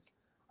of this?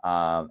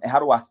 And how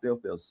do I still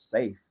feel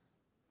safe,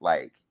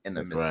 like in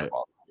the That's midst of right.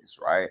 all of this,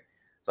 right?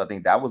 So I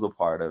think that was a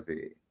part of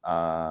it.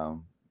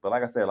 But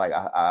like I said, like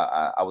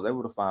I was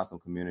able to find some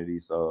community,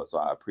 so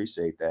I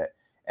appreciate that.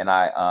 And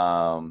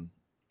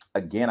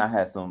again, I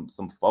had some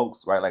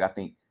folks, right? Like I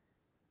think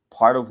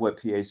part of what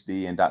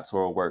PhD and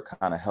doctoral work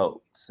kind of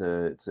helped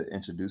to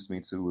introduce me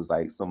to was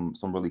like some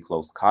really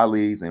close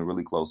colleagues and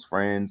really close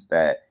friends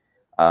that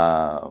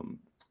um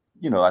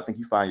I think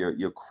you find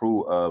your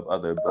crew of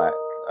other black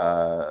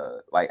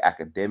like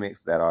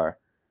academics that are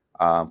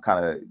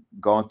kind of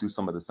going through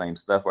some of the same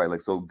stuff, right?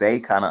 Like, so they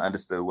kind of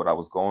understood what I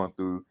was going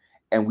through,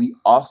 and we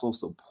also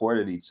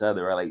supported each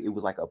other, right? Like, it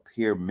was like a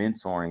peer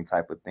mentoring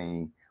type of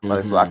thing,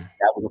 right? So Mm-hmm.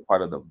 that was a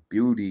part of the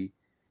beauty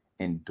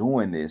in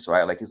doing this,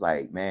 right? Like, it's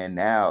like, man,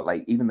 now,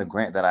 like, even the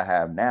grant that I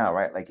have now,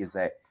 right? Like, is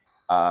that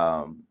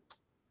um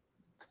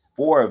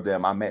 4 of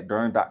them I met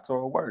during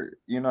doctoral work.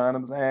 You know what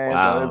I'm saying?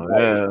 So it's Wow.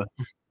 like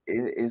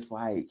Yeah. it's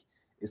like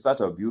it's such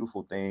a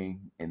beautiful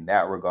thing in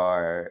that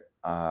regard.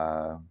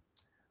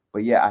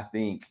 But yeah, I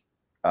think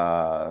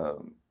uh,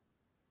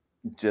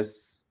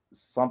 just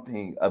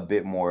something a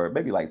bit more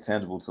maybe like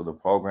tangible to the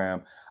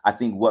program. I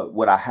think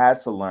what I had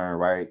to learn,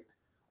 right?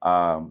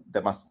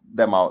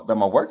 That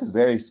my work is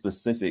very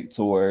specific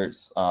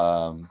towards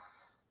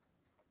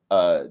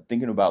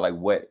thinking about like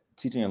what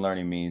teaching and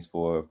learning means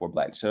for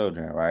Black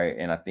children, right?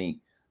 And I think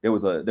there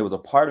was a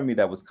part of me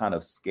that was kind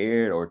of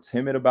scared or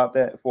timid about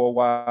that for a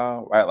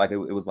while, right? Like it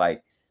was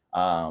like,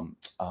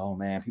 oh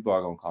man, people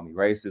are gonna call me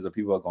racist, or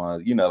people are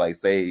gonna, like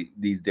say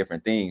these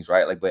different things,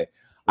 right? Like, but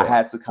I Sure.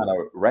 had to kind of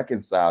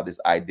reconcile this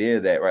idea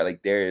that, right,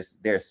 like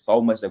there's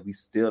so much that we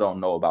still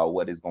don't know about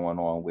what is going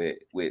on with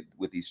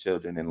these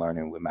children and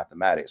learning with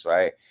mathematics,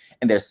 right?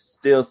 And there's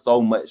still so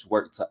much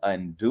work to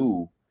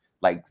undo,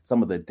 like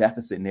some of the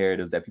deficit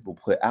narratives that people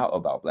put out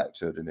about Black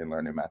children in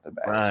learning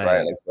mathematics, right?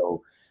 Right. Like,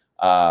 so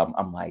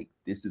I'm like,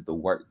 this is the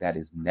work that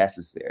is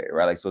necessary,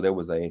 right? Like, so there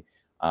was a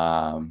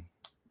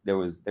there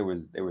was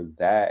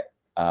that,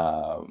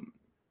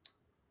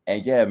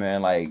 and yeah,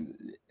 man, like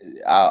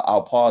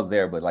I'll pause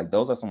there, but like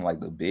those are some like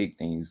the big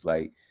things,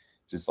 like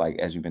just like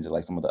as you mentioned,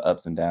 like some of the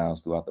ups and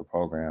downs throughout the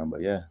program.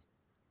 But yeah.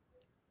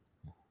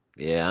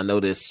 Yeah, I know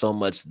there's so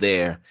much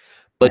there.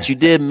 But you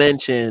did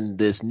mention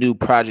this new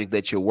project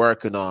that you're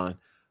working on.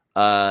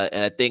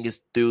 And I think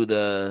it's through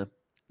the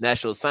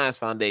National Science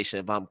Foundation,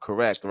 if I'm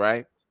correct,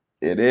 right?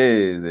 It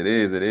is.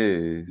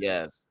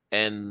 Yes.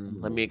 And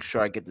let me make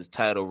sure I get this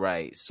title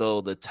right.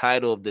 So the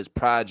title of this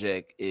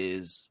project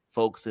is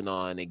focusing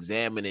on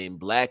examining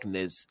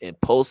Blackness in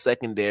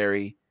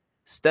post-secondary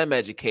STEM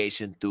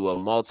education through a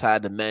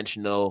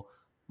multidimensional,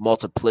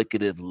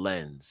 multiplicative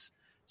lens.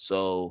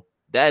 So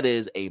that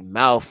is a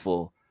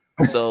mouthful.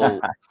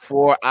 So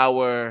for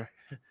our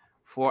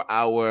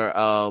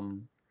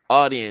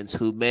audience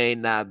who may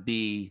not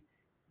be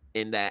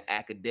in that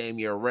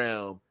academia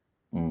realm,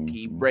 can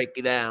you Mhm. break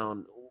it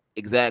down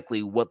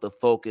exactly what the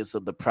focus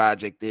of the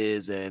project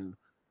is, and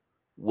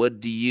what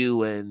do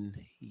you and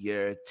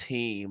your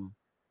team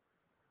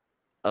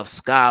of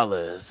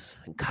scholars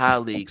and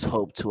colleagues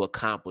hope to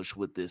accomplish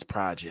with this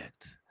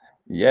project?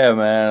 Yeah,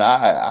 man,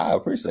 I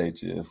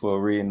appreciate you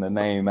for reading the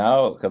name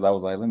out, because I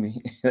was like, let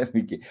me let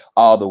me get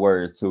all the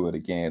words to it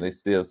again. It's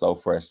still so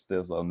fresh,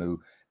 still so new.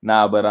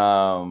 Nah, but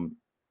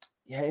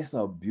yeah, it's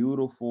a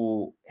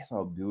beautiful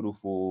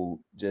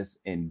just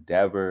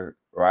endeavor,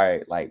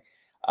 right? Like,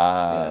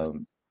 Yes.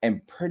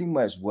 and pretty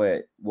much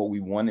what we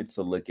wanted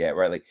to look at,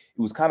 right? Like,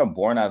 it was kind of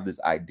born out of this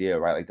idea,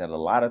 right? Like, that a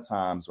lot of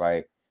times,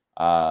 right,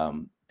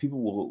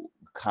 people will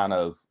kind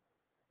of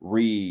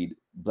read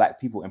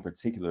Black people in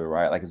particular,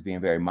 right, like it's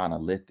being very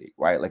monolithic,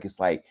 right? Like, it's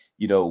like,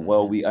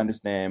 well, Mhm. we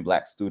understand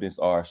Black students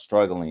are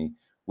struggling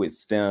with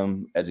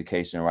STEM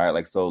education, right?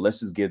 Like, so let's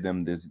just give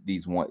them this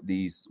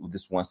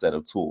one set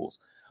of tools.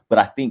 But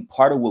I think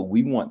part of what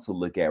we want to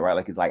look at, right,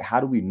 like, is like, how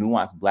do we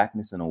nuance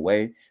Blackness in a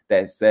way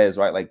that says,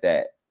 right, like,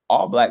 that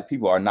all Black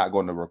people are not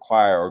going to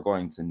require or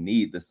going to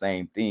need the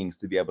same things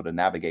to be able to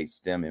navigate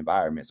STEM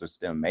environments or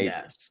STEM majors,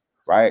 Yes.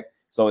 right?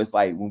 So it's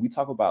like, when we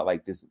talk about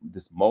like this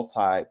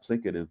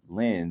multiplicative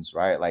lens,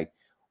 right? Like,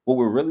 what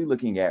we're really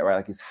looking at, right,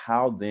 like, is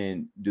how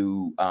then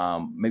do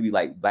maybe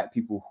like Black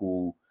people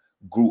who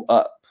grew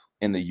up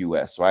in the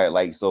US, right?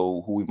 Like,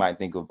 so who we might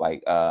think of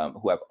like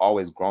who have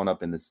always grown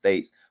up in the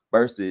States,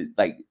 versus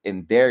like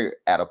in their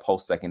at a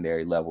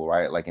post-secondary level,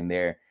 right? Like, in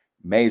their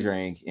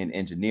majoring in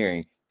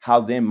engineering, how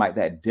then might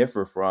that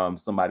differ from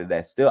somebody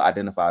that still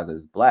identifies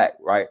as Black,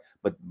 right?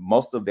 But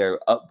most of their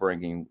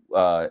upbringing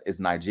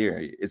is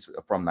Nigeria. It's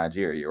from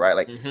Nigeria, right?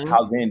 Like, Mhm.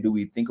 how then do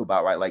we think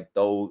about, right, like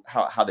those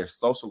how they're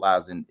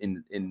socialized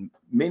in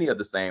many of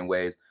the same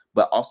ways,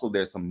 but also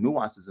there's some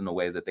nuances in the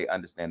ways that they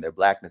understand their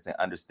Blackness and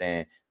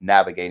understand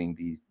navigating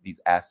these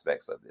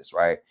aspects of this,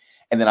 right?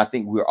 And then I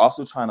think we're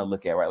also trying to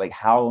look at, right, like,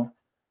 how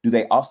do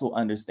they also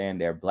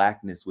understand their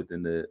Blackness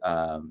within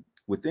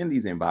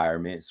these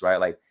environments, right?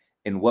 Like,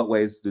 in what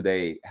ways do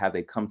they have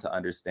they come to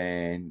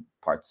understand,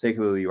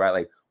 particularly, right,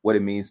 like what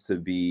it means to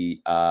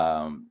be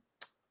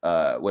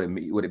what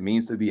it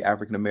means to be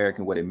African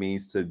American, what it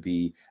means to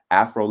be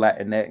Afro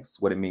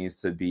Latinx, what it means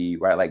to be,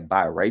 right, like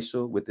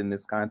biracial within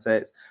this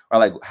context, or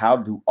like how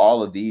do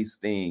all of these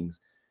things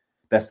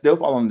that still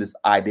fall on this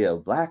idea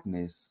of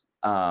Blackness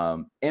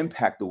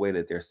impact the way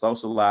that they're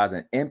socialized,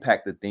 and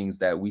impact the things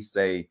that we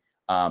say,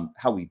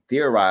 how we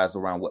theorize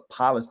around what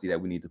policy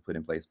that we need to put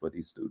in place for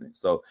these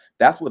students. So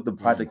that's what the Mm.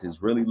 project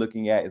is really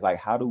looking at, is like,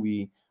 how do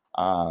we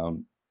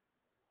um,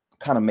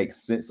 kind of make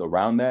sense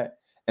around that?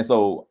 And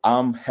so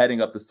I'm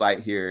heading up the site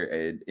here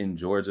in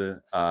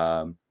Georgia,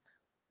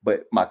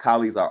 but my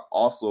colleagues are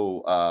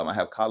also I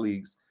have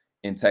colleagues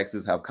in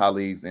Texas, have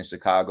colleagues in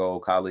Chicago,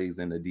 colleagues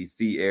in the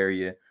DC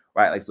area,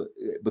 right? Like, so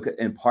because,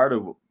 and part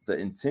of the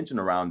intention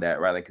around that,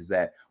 right, like, is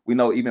that we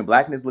know even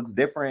Blackness looks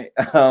different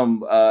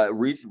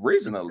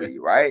regionally,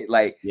 right?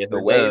 Like Yes, the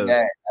it way does.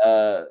 that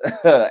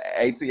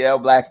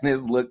ATL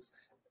Blackness looks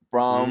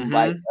from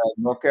like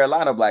North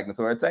Carolina Blackness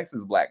or a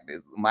Texas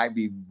Blackness might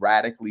be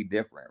radically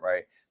different,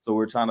 right? So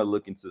we're trying to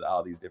look into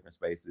all these different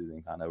spaces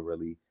and kind of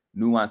really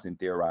nuance and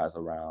theorize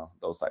around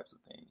those types of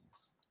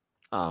things.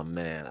 Oh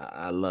man,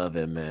 I love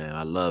it, man.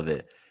 I love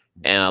it.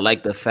 And I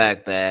like the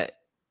fact that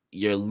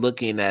you're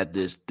looking at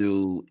this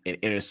through an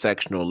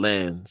intersectional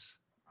lens.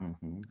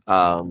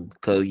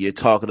 Because you're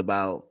talking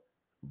about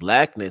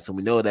Blackness, and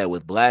we know that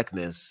with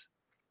Blackness,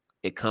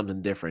 it comes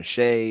in different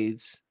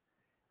shades,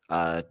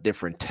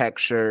 different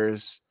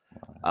textures.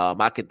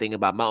 I could think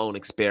about my own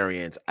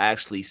experience. I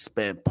actually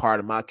spent part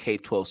of my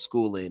K-12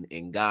 schooling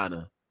in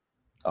Ghana.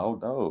 Oh,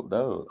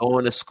 dope.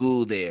 Going to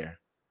school there.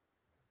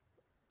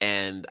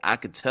 And I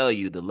could tell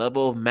you the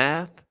level of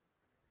math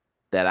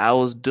that I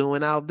was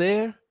doing out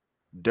there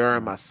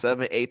during my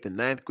 7th, 8th, and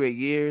 9th grade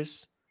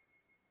years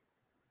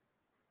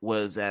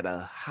was at a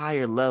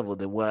higher level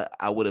than what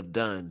I would have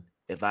done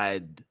if I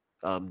had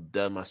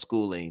done my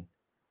schooling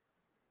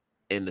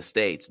in the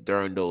States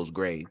during those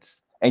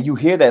grades. And you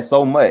hear that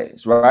so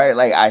much, right?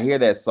 Like I hear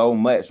that so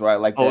much, right?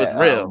 Like Oh, it's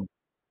that. real.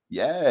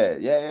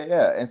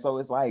 Yeah. And so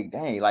it's like,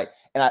 dang, like,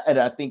 and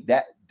I think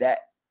that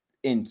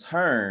in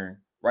turn,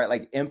 right,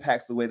 like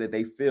impacts the way that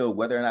they feel,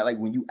 whether or not, like,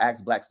 when you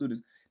ask Black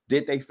students,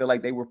 did they feel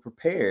like they were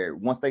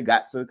prepared once they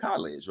got to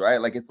college,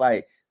 right? Like, it's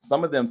like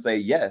some of them say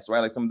yes, right?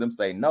 Like some of them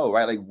say no,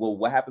 right? Like, well,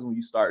 what happens when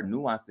you start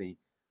nuancing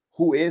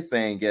who is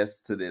saying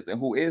yes to this and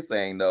who is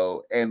saying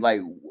no, and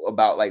like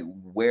about like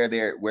where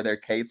their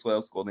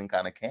K-12 schooling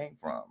kind of came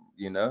from,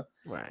 you know?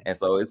 Right. And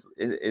so it's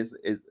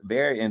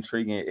very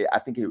intriguing. I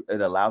think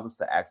it allows us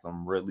to ask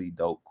some really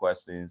dope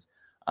questions,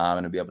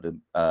 and to be able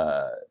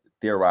to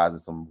theorize in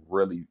some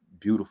really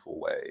beautiful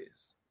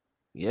ways.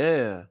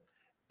 Yeah.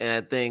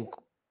 And I think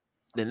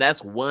then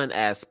that's one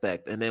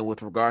aspect. And then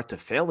with regard to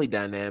family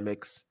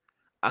dynamics,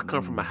 I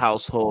come from a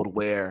household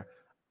where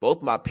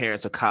both my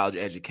parents are college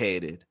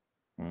educated.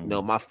 You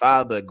know, my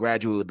father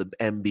graduated with the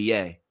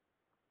MBA,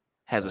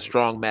 has a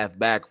strong math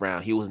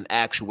background. He was an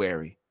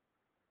actuary.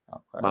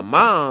 My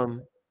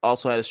mom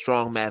also had a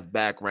strong math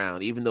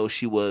background, even though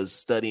she was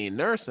studying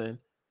nursing.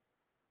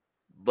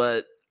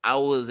 But I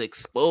was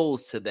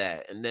exposed to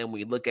that. And then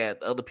we look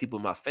at other people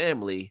in my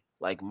family,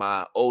 like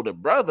my older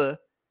brother,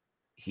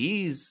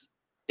 he's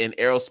in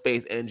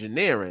aerospace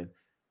engineering.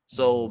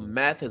 So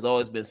math has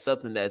always been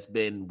something that's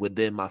been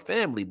within my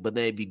family. But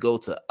then if you go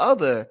to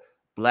other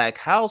Black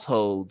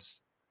households,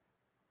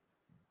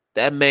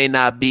 that may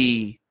not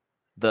be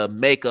the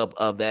makeup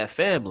of that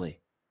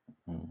family.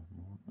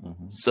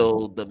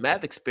 So the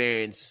math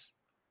experience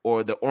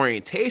or the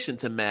orientation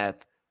to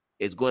math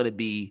is going to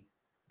be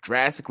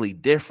drastically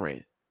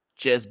different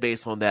just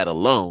based on that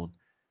alone.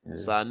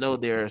 So I know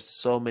there are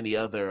so many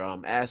other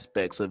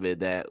aspects of it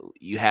that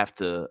you have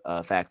to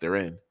factor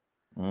in.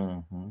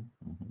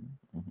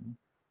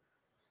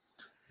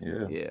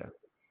 Yeah.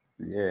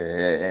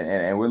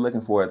 And we're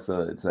looking forward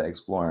to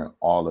exploring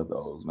all of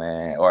those,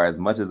 man, or as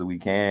much as we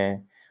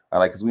can, right?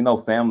 Like, because we know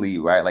family,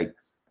 right? Like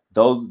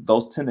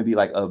those tend to be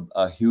like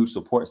a huge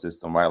support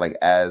system, right? Like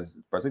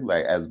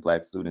particularly as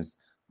Black students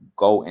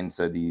go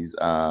into these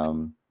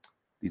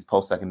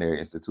post-secondary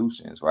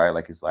institutions, right?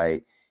 Like, it's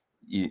like,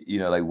 you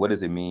know, like, what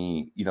does it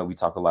mean? You know, we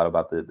talk a lot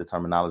about the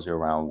terminology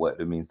around what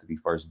it means to be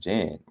first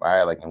gen,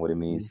 right? Like, and what it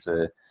means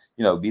to,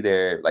 you know, be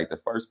there, like the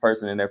first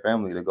person in their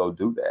family to go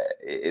do that.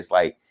 It's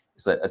like,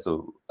 it's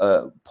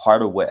a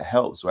part of what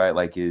helps, right?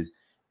 Like is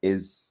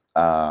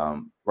right,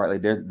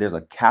 like there's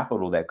a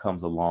capital that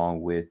comes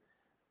along with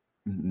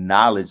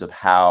knowledge of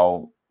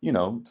how, you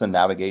know, to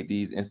navigate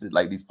these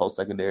these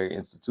post-secondary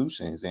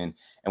institutions, and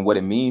what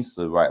it means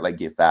to, right, like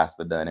get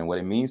FAFSA done, and what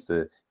it means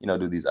to, you know,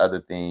 do these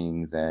other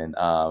things, and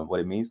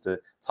what it means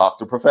to talk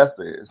to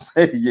professors,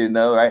 you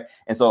know, right?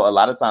 And so a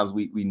lot of times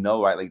we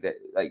know, right, like that,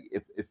 like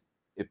if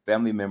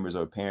family members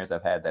or parents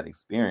have had that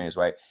experience,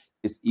 right,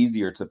 it's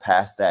easier to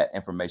pass that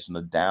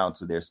information down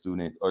to their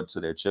student or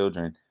to their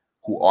children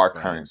who are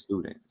current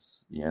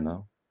students, you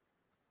know?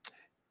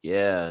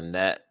 Yeah, and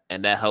that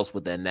helps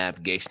with that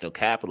navigational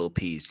capital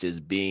piece,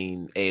 just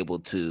being able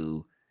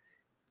to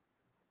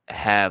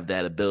have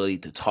that ability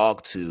to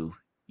talk to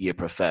your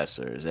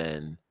professors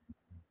and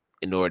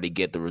in order to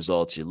get the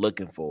results you're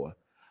looking for.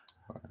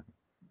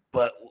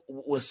 But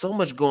with so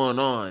much going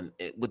on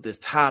with this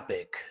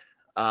topic,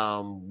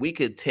 we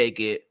could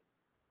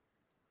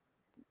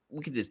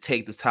just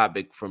take this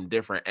topic from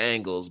different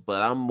angles,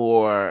 but I'm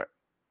more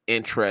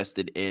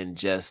interested in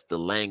just the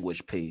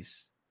language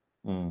piece.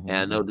 And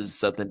I know this is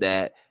something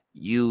that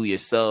you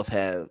yourself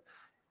have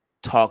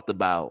talked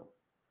about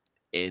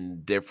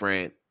in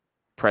different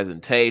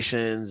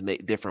presentations,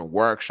 make different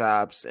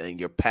workshops, and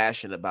you're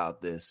passionate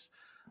about this.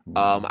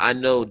 I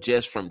know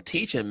just from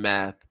teaching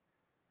math,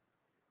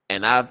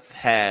 and I've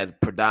had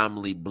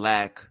predominantly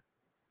Black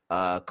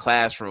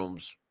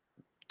classrooms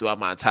throughout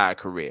my entire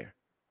career.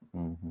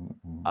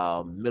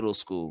 middle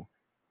school.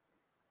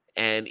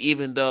 And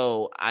even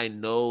though I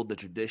know the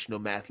traditional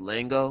math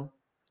lingo,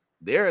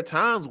 there are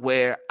times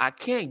where I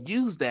can't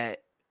use that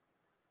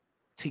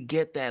to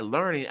get that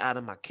learning out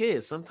of my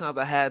kids. Sometimes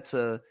I had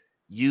to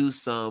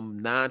use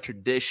some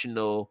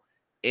non-traditional,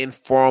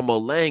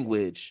 informal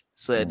language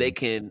so that they Mm.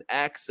 can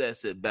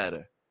access it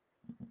better.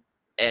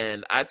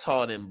 And I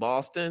taught in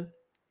Boston,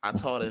 I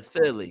taught in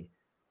Philly,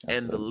 That's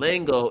and the good.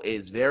 lingo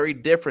is very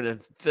different in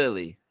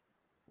Philly.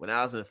 When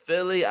I was in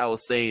Philly, I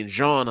was saying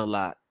Jean a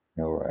lot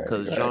All right,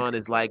 because right. Jean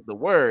is like the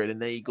word.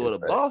 And then you go to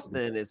Exactly.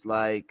 Boston, it's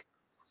like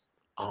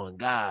on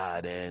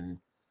God and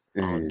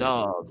on Yeah.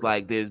 dogs.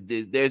 Like there's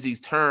these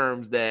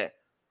terms that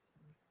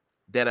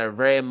are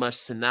very much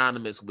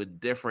synonymous with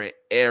different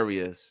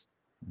areas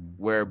Mm,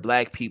 where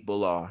black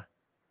people are,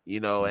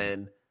 mm,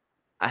 and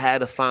I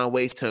had to find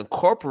ways to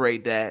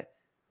incorporate that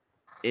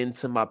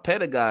into my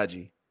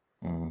pedagogy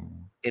mm.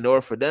 in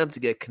order for them to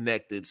get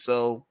connected.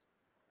 So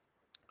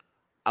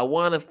I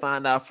want to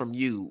find out from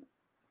you,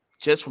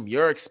 just from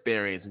your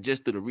experience and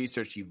just through the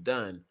research you've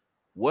done,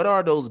 what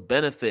are those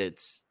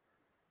benefits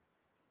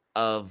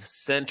of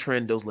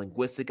centering those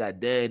linguistic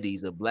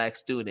identities of black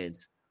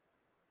students,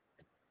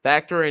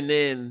 factoring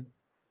in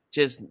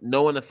just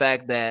knowing the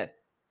fact that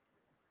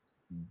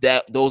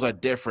those are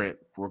different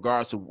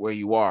regardless of where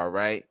you are,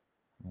 right?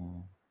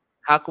 Mm.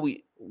 How can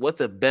we what's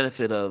the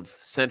benefit of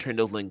centering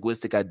those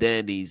linguistic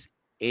identities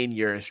in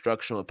your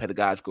instructional and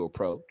pedagogical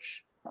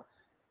approach?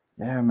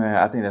 Yeah, man.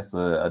 I think that's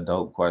a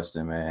dope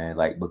question, man.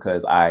 Like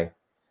because I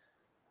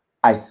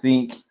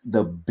think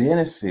the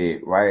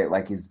benefit, right,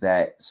 like is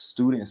that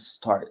students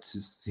start to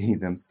see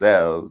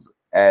themselves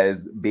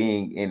as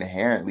being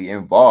inherently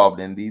involved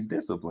in these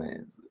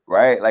disciplines,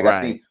 right? Like I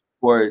Right. think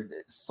for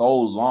so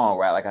long,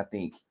 right? Like I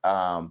think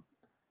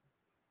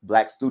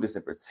black students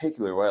in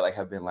particular, right, like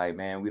have been like,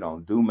 man, we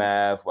don't do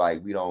math,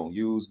 like we don't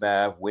use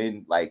math.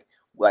 When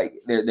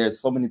there's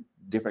so many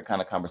different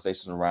kind of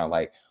conversations around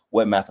like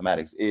what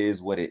mathematics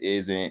is, what it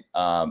isn't,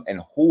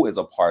 and who is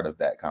a part of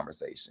that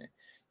conversation.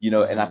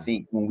 And I Mhm.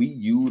 think when we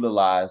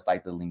utilize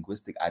like the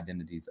linguistic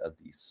identities of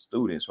these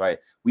students, right,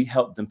 we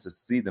help them to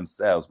see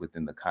themselves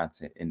within the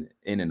content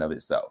in and of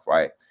itself,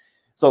 right?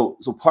 So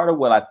part of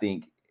what I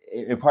think,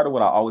 and part of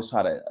what I always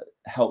try to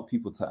help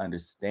people to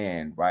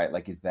understand, right,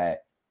 like is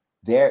that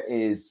there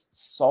is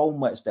so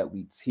much that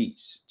we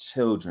teach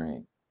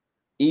children,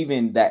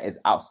 even that is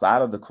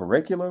outside of the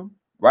curriculum,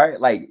 right?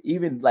 Like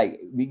even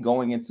like me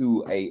going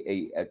into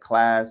a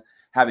class,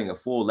 having a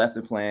full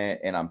lesson plan,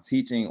 and I'm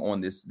teaching on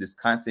this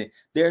content.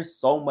 There's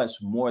so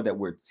much more that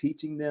we're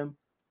teaching them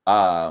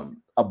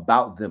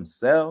about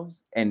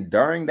themselves and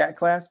during that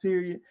class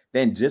period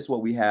than just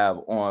what we have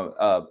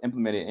on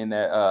implemented in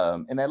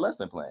that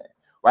lesson plan,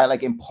 right?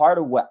 Like, and part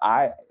of what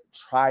I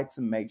try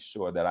to make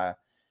sure that I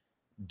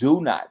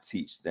do not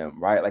teach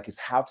them, right? Like it's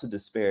how to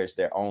disparage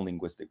their own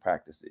linguistic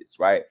practices,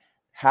 right?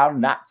 How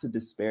not to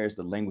disparage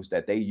the language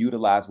that they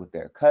utilize with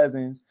their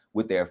cousins,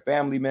 with their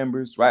family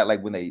members, right?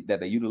 Like when they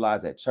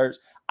utilize at church.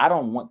 I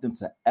don't want them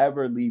to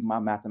ever leave my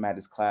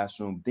mathematics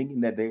classroom thinking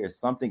that there is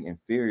something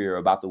inferior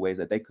about the ways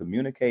that they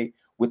communicate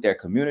with their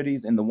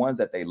communities and the ones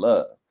that they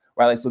love.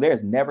 Right. Like, so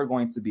there's never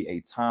going to be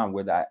a time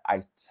where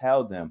I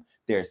tell them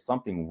there's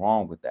something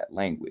wrong with that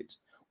language.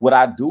 What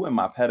I do in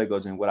my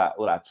pedagogy and what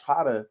I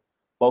try to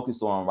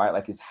focus on, right?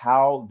 Like, is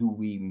how do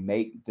we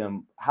make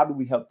them? How do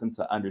we help them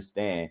to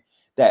understand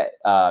that?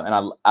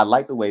 And I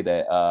like the way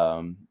that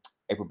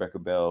April Becker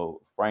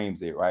Bell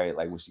frames it, right?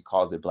 Like when she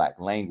calls it Black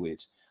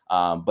language.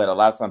 But a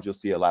lot of times you'll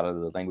see a lot of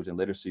the language and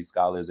literacy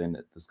scholars and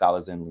the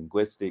scholars in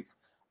linguistics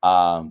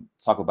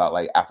talk about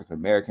like African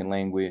American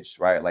language,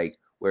 right? Like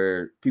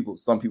where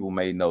some people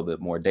may know the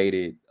more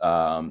dated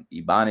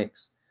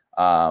Ebonics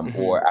Mhm.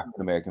 or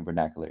African American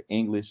vernacular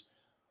English.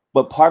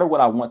 But part of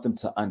what I want them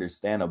to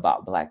understand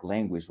about Black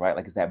language, right,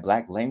 like is that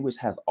Black language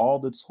has all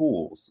the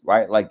tools,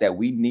 right, like that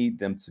we need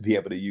them to be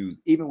able to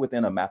use, even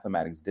within a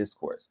mathematics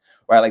discourse,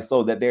 right, like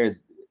so that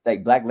there's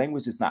like Black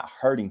language is not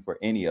hurting for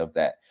any of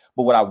that.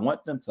 But what I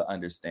want them to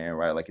understand,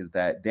 right, like is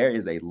that there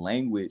is a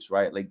language,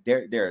 right, like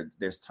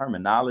there's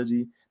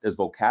terminology, there's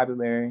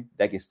vocabulary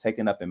that gets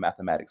taken up in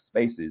mathematics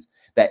spaces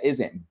that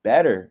isn't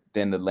better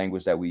than the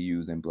language that we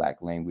use in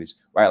Black language,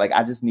 right? Like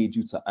I just need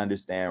you to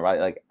understand, right,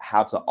 like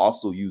how to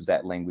also use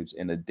that language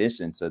in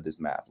addition to this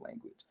math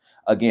language.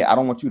 Again, I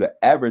don't want you to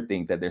ever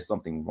think that there's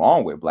something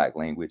wrong with Black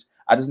language.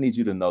 I just need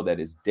you to know that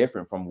it's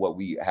different from what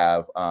we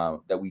have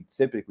that we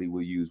typically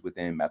will use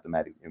within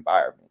mathematics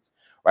environments,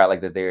 right?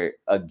 Like that they're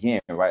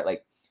again, right?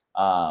 Like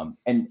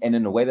and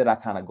in the way that I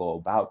kind of go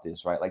about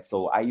this, right? Like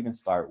so I even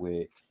start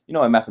with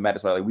in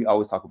mathematics, right? Like we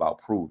always talk about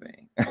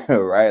proving,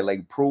 right?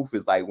 Like proof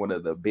is like one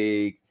of the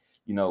big,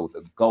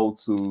 the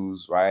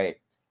go-tos, right?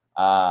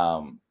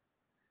 Um,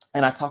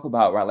 and I talk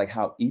about, right, like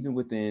how even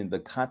within the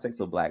context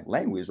of Black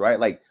language, right,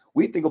 like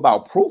we think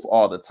about proof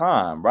all the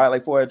time, right?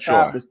 Like for a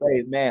child Sure. to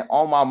say, man,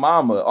 on my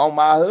mama, on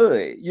my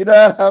hood, you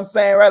know what I'm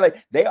saying, right? Like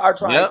they are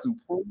trying Yep. to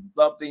prove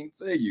something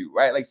to you,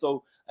 right? Like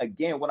so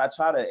again, when I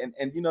try to, and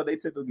they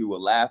typically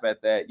will laugh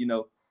at that,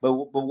 But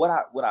what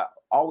I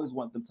always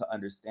want them to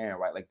understand,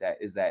 right, like that,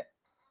 is that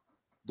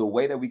the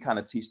way that we kind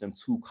of teach them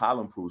two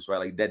column proofs, right,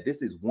 like that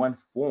this is one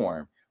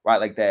form,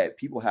 right, like that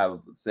people have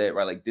said,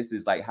 right, like this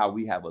is like how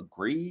we have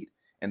agreed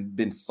and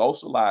been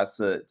socialized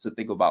to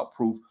think about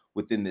proof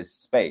within this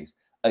space.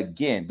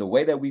 Again, the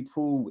way that we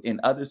prove in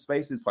other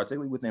spaces,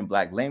 particularly within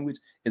Black language,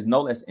 is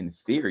no less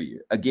inferior.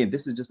 Again,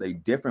 this is just a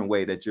different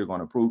way that you're going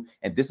to prove,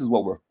 and this is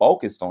what we're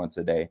focused on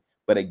today.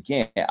 But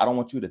again, I don't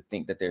want you to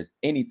think that there's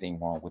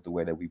anything wrong with the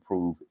way that we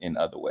prove in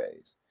other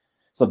ways.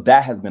 So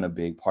that has been a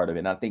big part of it.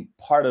 And I think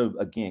part of,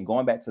 again,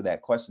 going back to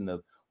that question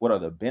of what are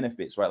the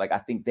benefits, right? Like I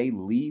think they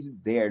leave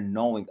there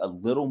knowing a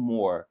little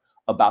more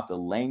about the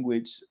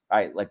language,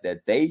 right? Like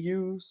that they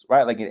use,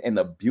 right? Like and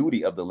the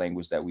beauty of the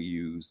language that we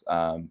use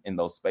in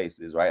those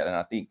spaces, right? And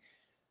I think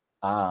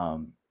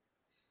um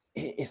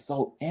it's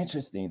so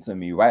interesting to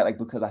me, right? Like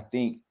because I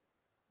think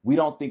we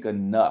don't think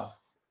enough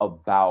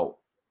about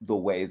the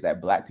ways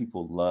that Black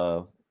people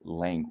love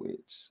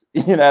language.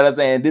 You know what I'm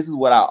saying? This is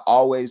what I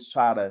always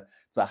try to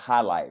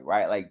highlight,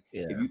 right? Like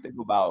if Yeah. you think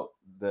about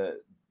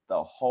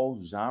the whole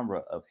genre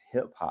of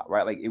hip hop,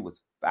 right? Like it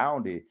was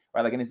founded,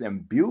 right? Like and it's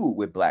imbued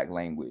with Black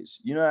language.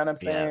 You know what I'm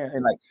saying? And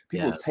Yes. like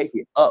people take Yes.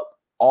 it up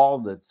all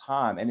the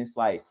time, and it's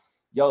like,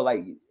 yo,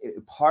 like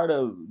part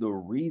of the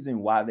reason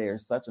why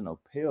there's such an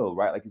appeal,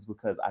 right? Like it's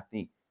because I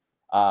think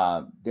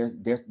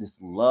there's this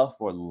love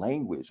for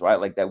language, right?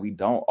 Like that we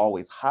don't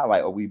always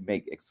highlight or we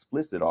make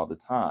explicit all the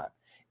time.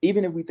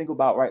 Even if we think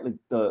about, right, like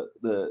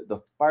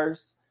the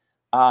first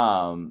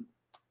um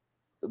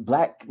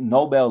Black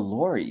Nobel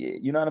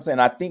laureate, you know what I'm saying?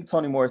 I think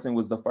Toni Morrison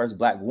was the first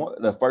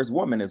the first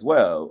woman as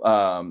well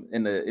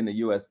in the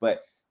US,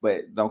 but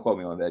don't quote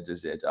me on that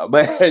just yet, y'all.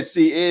 But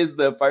she is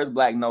the first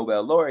Black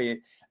Nobel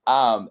laureate,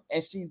 and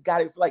she's got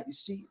it like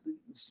she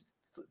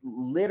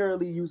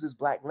literally uses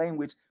Black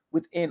language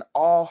within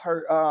all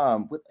her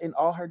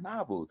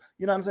novels.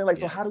 You know what I'm saying? Like,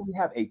 so how do Yes. we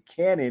have a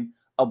canon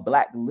of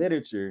Black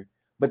literature,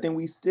 but then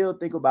we still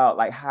think about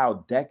like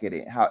how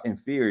decadent, how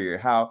inferior,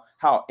 how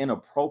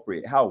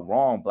inappropriate, how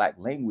wrong Black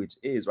language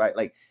is, right?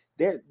 Like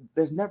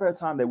there's never a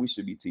time that we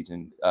should be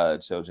teaching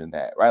children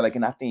that, right? Like,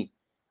 and I think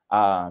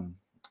um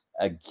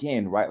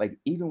again, right, like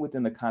even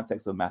within the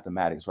context of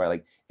mathematics, right,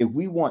 like if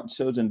we want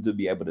children to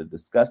be able to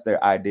discuss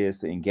their ideas,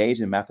 to engage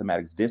in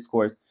mathematics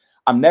discourse,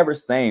 I'm never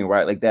saying,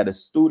 right, like that a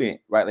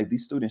student, right, like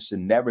these students should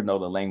never know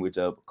the language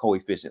of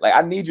coefficient. Like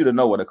I need you to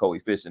know what a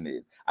coefficient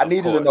is. I Of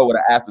need you to know course. what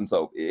an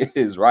asymptote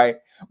is, right?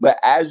 But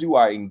as you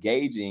are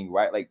engaging,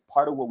 right, like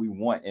part of what we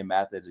want in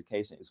math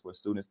education is for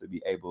students to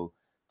be able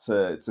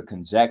to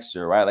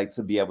conjecture, right, like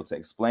to be able to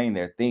explain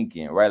their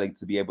thinking, right, like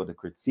to be able to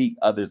critique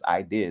others'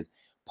 ideas.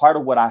 Part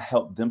of what I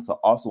help them to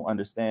also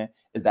understand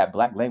is that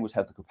Black language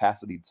has the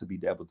capacity to be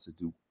able to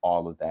do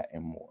all of that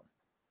and more.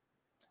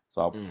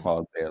 So I'll Mm.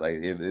 pause there. Like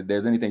if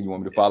there's anything you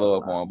want me to Yeah. follow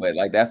up Wow. on, but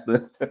like that's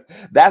the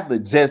that's the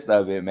gist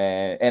of it,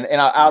 man. And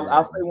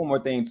I'll say Yeah. one more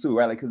thing too,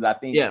 right? Like because I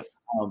think Yes.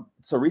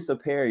 Teresa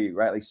Perry,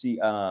 right? Like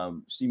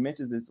she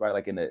mentions this, right,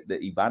 like in the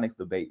Ebonics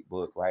debate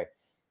book, right?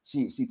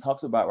 She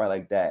talks about, right,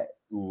 like that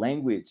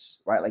language,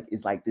 right, like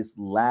it's like this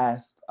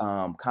last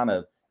kind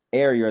of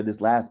area,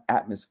 this last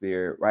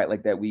atmosphere, right,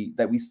 like that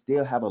we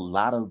still have a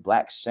lot of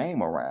Black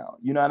shame around.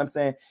 You know what I'm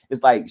saying?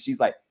 It's like she's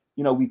like,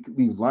 you know, we've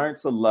learned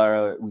to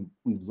love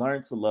we've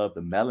learned to love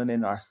the melanin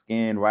in our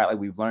skin, right? Like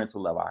we've learned to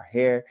love our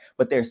hair,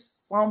 but there's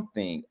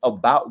something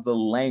about the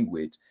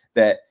language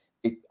that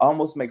it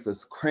almost makes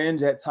us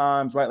cringe at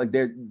times, right? Like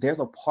there's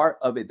a part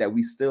of it that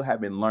we still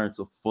haven't learned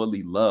to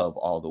fully love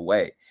all the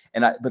way.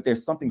 But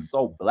there's something Mm.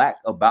 so Black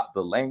about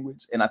the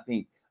language. And I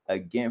think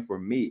again, for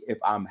me, if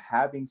I'm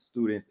having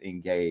students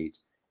engage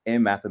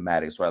in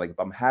mathematics, right? Like if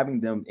I'm having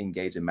them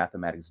engage in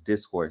mathematics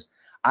discourse,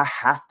 I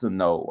have to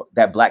know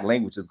that Black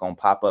language is going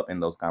to pop up in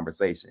those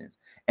conversations.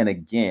 And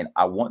again,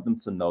 I want them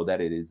to know that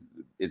is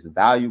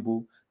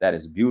valuable, that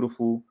is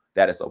beautiful,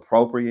 that is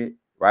appropriate,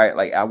 right?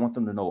 Like I want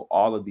them to know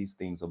all of these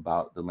things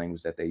about the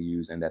language that they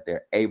use and that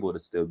they're able to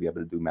still be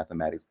able to do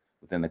mathematics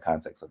within the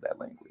context of that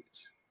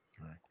language.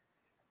 Right.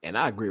 And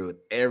I agree with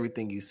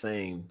everything you're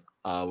saying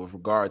with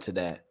regard to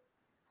that.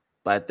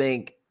 But I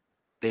think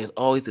there's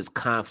always this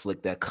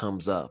conflict that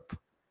comes up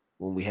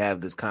when we have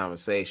this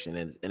conversation.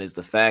 And it's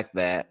the fact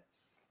that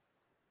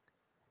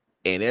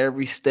in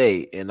every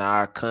state in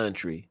our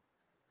country,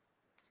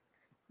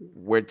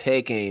 we're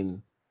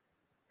taking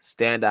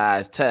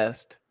standardized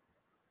tests,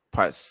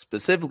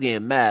 specifically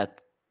in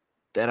math,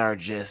 that are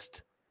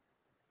just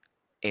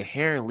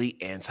inherently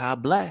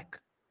anti-Black.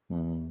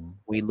 Mm,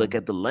 We look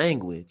at the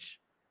language,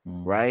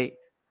 mm, right?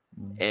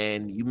 mm,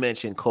 And you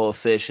mentioned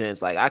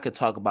coefficients. Like I could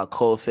talk about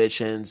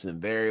coefficients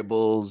and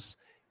variables,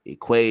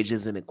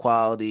 equations and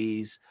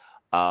inequalities,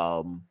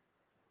 um,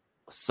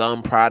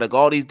 sum product,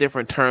 all these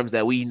different terms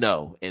that we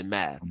know in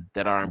math mm,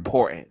 that are mm,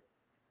 important.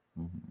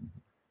 mm,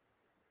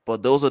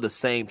 But those are the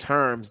same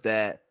terms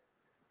that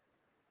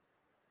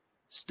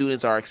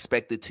students are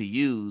expected to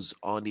use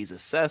on these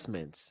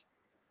assessments,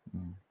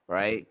 mm,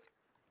 right?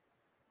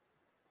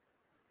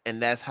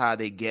 And that's how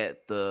they get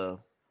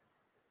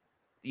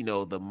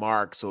the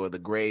marks or the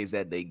grades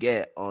that they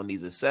get on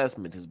these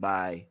assessments is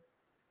by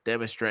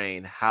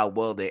demonstrating how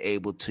well they're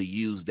able to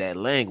use that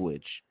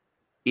language,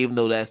 even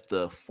though that's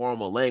the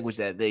formal language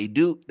that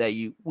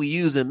we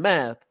use in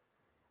math.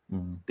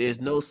 Mm-hmm.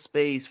 There's no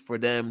space for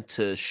them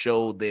to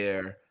show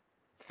their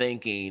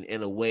thinking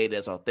in a way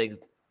that's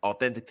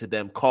authentic to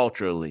them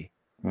culturally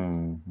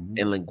Mm-hmm.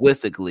 and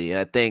linguistically. And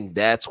I think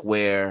that's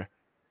where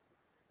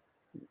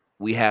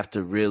we have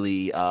to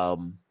really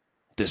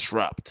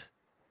disrupt.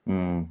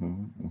 Mm-hmm.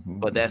 Mm-hmm.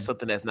 But that's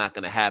something that's not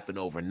going to happen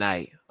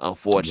overnight,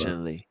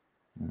 unfortunately.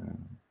 Right.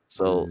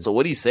 So, Yeah. so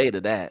what do you say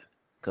to that?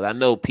 Because I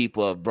know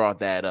people have brought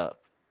that up.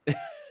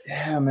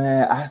 Yeah,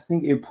 man. I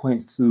think it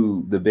points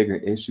to the bigger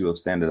issue of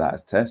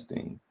standardized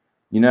testing.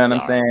 You know what I'm All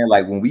right. saying?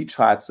 Like when we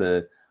try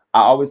to,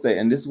 I always say,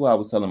 and this is what I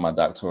was telling my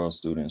doctoral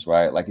students,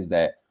 right? Like, is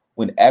that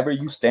whenever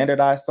you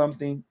standardize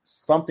something,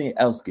 something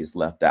else gets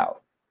left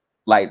out.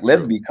 Like,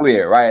 let's True. be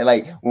clear, right?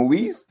 Like when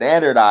we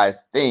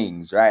standardize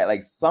things, right?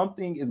 Like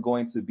something is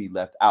going to be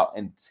left out.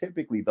 And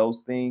typically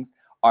those things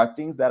are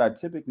things that are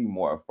typically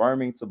more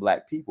affirming to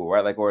Black people,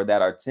 right? Like, or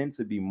that are tend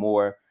to be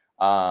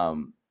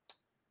um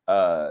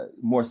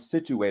more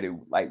situated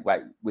like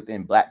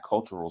within Black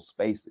cultural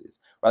spaces,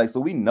 right? Like, so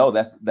we know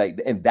that's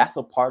like, and that's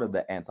a part of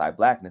the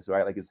anti-Blackness,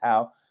 right? Like, is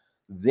how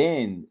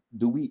then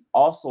do we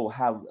also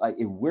have, like,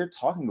 if we're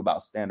talking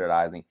about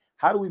standardizing,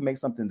 how do we make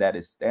something that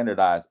is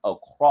standardized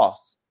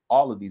across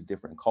all of these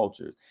different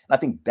cultures? And I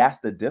think that's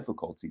the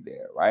difficulty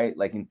there, right?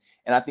 Like, and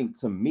I think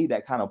to me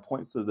that kind of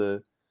points to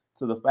the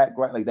fact,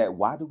 right, like that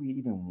why do we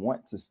even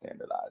want to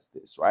standardize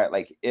this, right?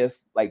 Like if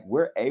like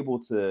we're able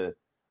to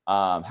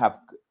have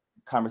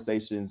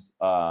conversations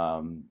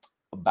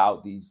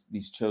about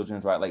these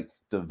children, right? Like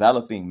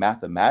developing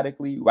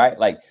mathematically, right?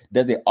 Like,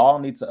 does it all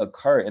need to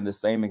occur in the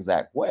same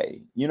exact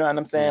way? You know what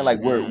I'm saying?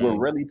 Like we're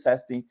Mhm. really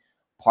testing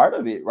part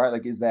of it, right?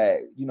 Like is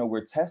that,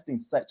 we're testing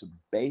such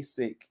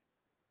basic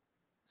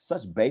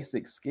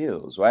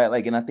skills, right?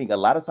 Like, and I think a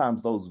lot of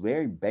times those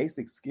very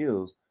basic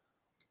skills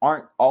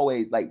aren't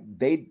always like,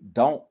 they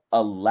don't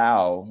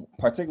allow,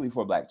 particularly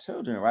for Black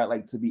children, right?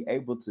 Like to be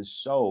able to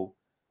show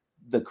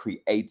the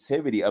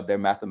creativity of their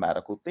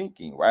mathematical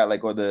thinking, right?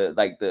 Like, or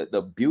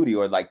the beauty,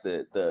 or like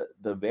the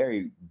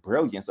very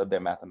brilliance of their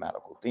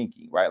mathematical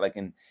thinking, right? Like,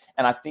 and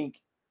I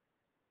think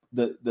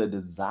the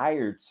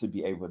desire to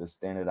be able to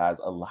standardize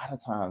a lot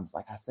of times,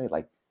 like I said,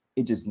 like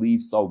it just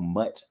leaves so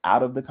much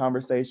out of the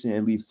conversation,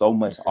 it leaves so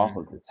much off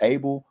Mhm. of the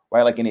table,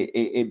 right? Like, and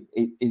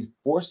it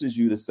forces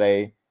you to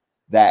say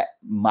that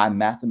my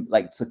math,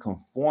 like to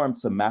conform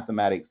to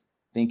mathematics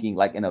thinking,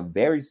 like in a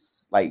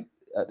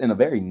in a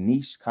very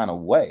niche kind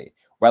of way,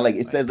 right? Like it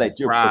Like says that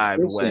you're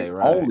prescribed proficient way,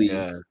 right? only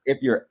Yeah.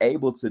 if you're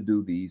able to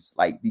do these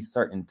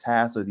certain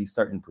tasks or these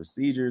certain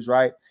procedures,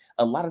 right?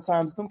 A lot of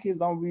times them kids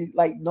don't be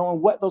like knowing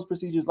what those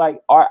procedures like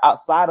are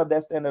outside of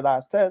that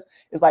standardized test.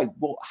 It's like,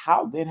 well,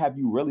 how then have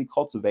you really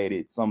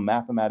cultivated some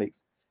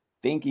mathematics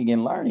thinking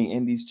and learning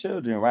in these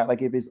children, right?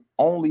 Like if it's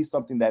only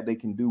something that they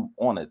can do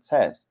on a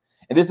test.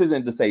 And this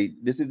isn't to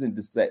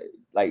say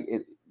like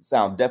it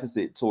sound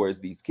deficit towards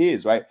these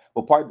kids, right?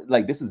 But part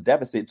like this is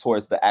deficit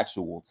towards the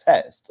actual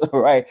test,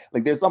 right?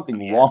 Like there's something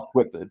Yeah. wrong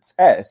with the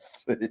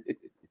test.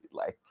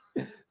 Like,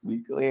 to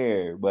be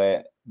clear.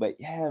 But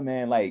yeah,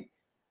 man, like,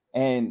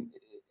 and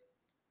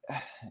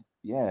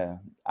yeah,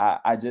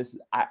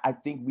 I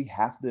think we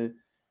have to,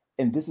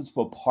 and this is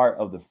for part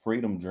of the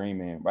freedom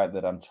dreaming, right?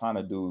 That I'm trying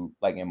to do,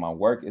 like in my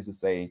work, is to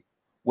say,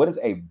 what is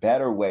a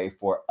better way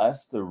for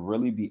us to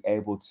really be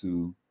able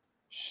to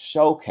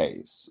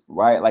showcase,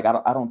 right? Like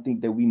I don't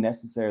think that we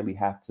necessarily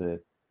have to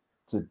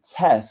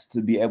test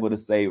to be able to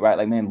say, right,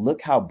 like, man,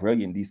 look how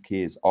brilliant these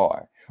kids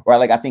are, right?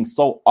 Like I think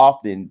so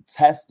often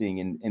testing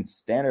and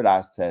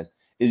standardized tests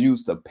is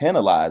used to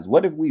penalize.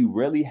 What if we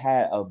really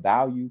had a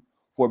value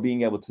for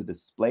being able to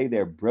display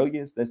their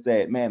brilliance that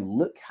said, man,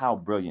 look how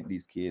brilliant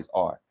these kids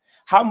are?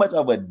 How much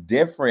of a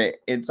different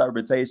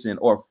interpretation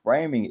or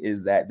framing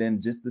is that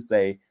than just to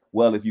say,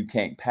 well, if you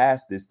can't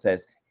pass this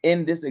test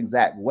in this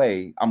exact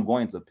way, I'm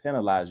going to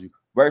penalize you,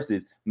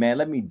 versus, man,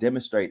 let me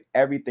demonstrate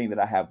everything that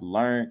I have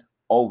learned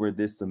over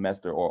this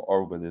semester or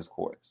over this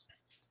course.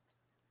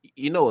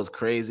 You know what's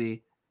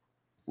crazy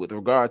with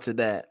regard to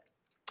that?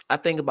 I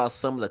think about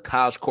some of the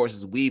college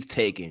courses we've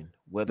taken,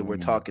 whether we're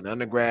Mm, talking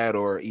undergrad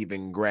or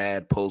even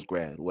grad, post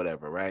grad,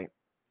 whatever, right?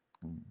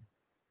 mm.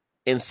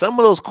 In some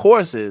of those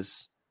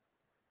courses,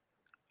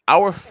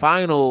 our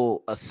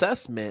final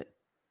assessment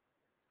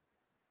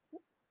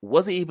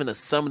wasn't even a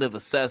summative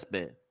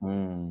assessment.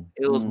 Mm,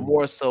 It was mm.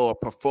 more so a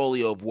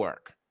portfolio of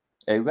work.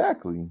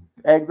 Exactly.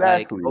 Like,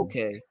 Exactly.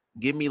 okay,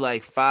 give me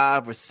like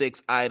 5 or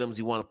 6 items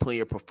you want to put in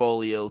your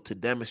portfolio to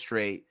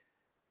demonstrate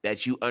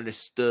that you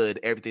understood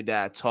everything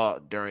that I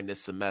taught during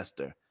this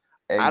semester.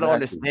 I don't Exactly.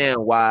 understand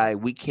why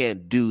we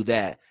can't do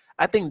that.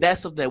 I think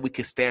that's something that we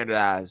can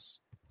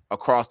standardize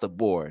across the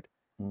board.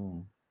 Mm,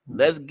 mm.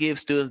 Let's give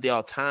students the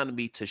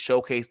autonomy to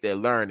showcase their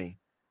learning.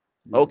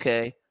 Yeah,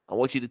 Okay, I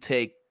want you to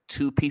take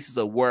 2 pieces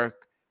of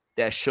work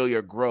that show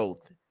your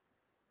growth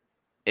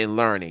in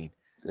learning.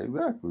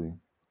 exactly.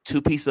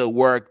 2 pieces of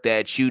work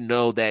that you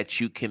know that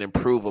you can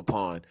improve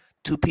upon,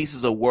 2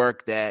 pieces of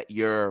work that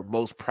you're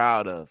most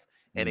proud of,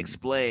 and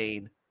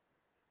explain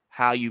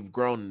how you've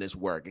grown in this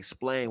work.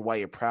 Explain why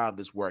you're proud of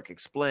this work.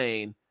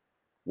 Explain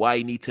why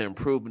you need to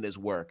improve in this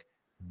work.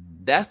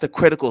 That's the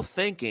critical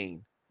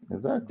thinking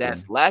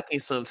that's lacking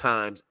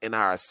sometimes in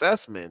our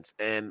assessments.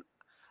 And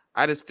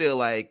I just feel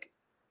like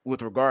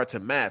with regard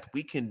to math,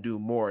 we can do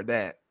more of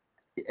that.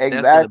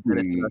 That's going to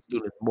benefit our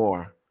students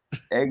more.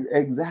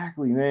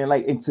 Exactly, man.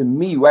 Like, and to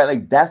me, right,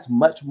 like that's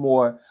much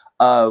more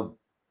of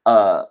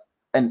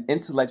an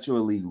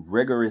intellectually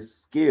rigorous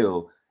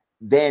skill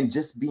than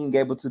just being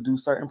able to do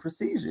certain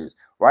procedures,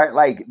 right?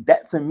 Like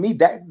that, to me,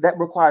 that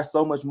requires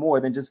so much more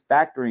than just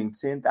factoring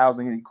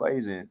 10,000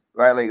 equations,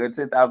 right? Like, or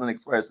 10,000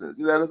 expressions.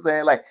 You know what I'm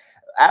saying? Like,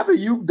 after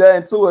you've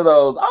done 2 of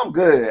those, I'm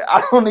good.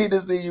 I don't need to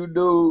see you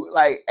do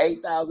like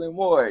 8,000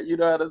 more. You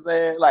know what I'm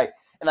saying? Like,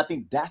 and I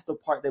think that's the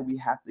part that we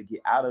have to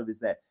get out of, is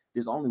that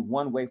there's only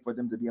one way for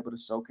them to be able to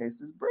showcase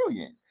this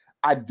brilliance.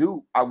 I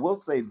will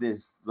say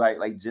this, right?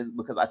 Like, just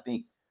because I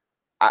think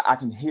I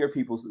can hear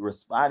people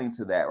responding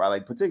to that, right?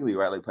 Like, particularly,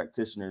 right, like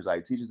practitioners,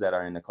 like teachers that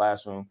are in the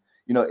classroom,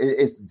 you know,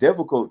 it's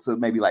difficult to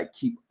maybe like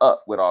keep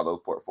up with all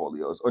those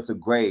portfolios or to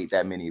grade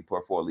that many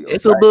portfolios.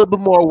 It's a little bit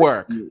more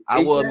work.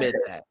 I will admit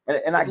that.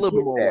 And I get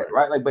that,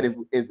 right? Like, but if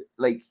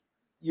like,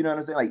 you know what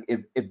I'm saying? Like,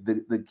 if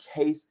the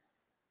case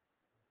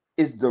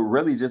is to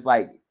really just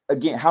like,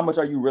 again, how much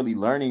are you really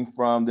learning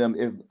from them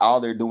if all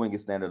they're doing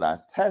is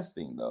standardized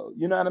testing, though?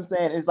 You know what I'm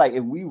saying? It's like,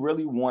 if we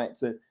really want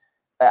to,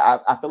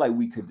 I feel like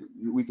we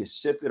could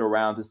shift it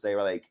around to say,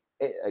 like,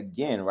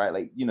 again, right?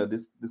 Like, you know,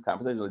 this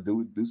conversation, like,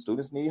 do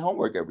students need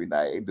homework every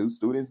night? Do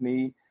students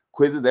need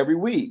quizzes every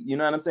week? You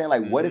know what I'm saying?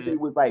 Like, what if it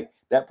was like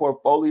that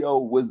portfolio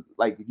was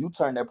like, you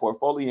turn that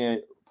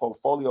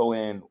portfolio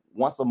in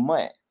once a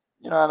month?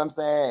 You know what I'm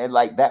saying? And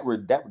like that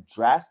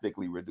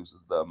drastically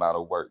reduces the amount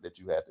of work that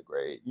you have to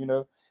grade, you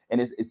know?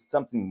 And it's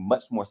something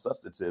much more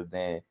substantive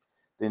than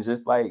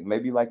just like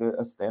maybe like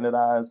a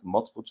standardized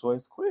multiple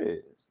choice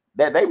quiz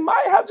that they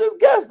might have just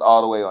guessed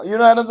all the way on. You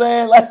know what I'm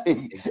saying? Like,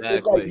 exactly.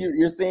 It's like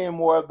you're seeing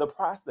more of the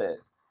process.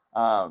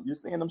 You're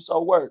seeing them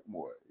show work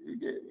more. You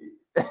get me?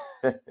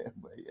 But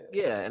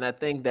yeah, and I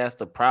think that's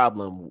the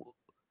problem.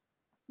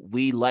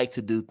 We like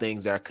to do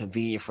things that are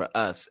convenient for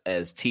us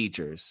as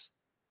teachers.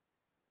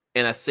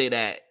 And I say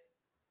that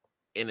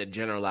in a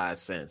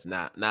generalized sense,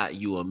 not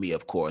you and me,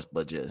 of course,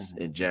 but just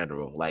in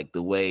general. Like,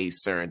 the way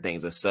certain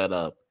things are set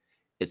up,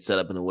 it's set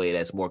up in a way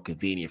that's more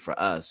convenient for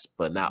us,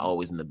 but not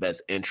always in the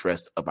best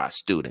interest of our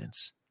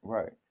students.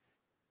 Right.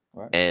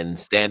 And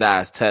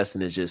standardized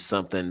testing is just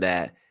something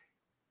that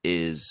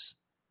is,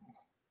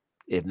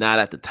 if not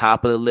at the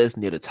top of the list,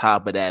 near the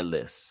top of that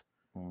list.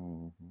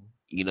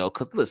 You know,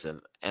 because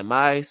listen, I'm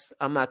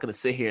not going to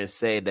sit here and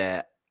say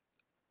that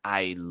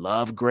I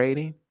love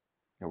grading.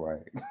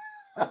 Right.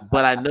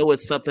 But I know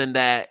it's something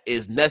that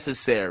is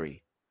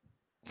necessary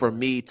for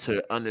me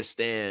to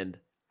understand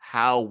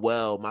how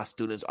well my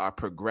students are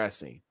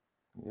progressing.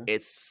 Yeah.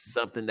 It's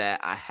something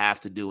that I have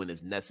to do and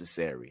is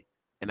necessary.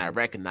 And I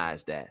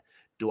recognize that.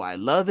 Do I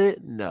love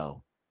it?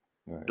 No.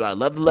 Right. Do I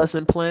love the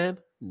lesson plan?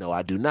 No,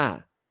 I do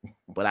not.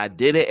 But I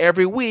did it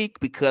every week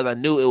because I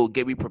knew it would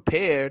get me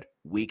prepared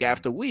week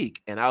after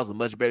week. And I was a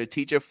much better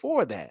teacher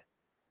for that.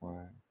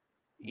 Right.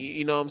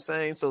 You know what I'm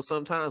saying? So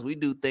sometimes we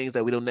do things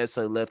that we don't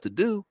necessarily love to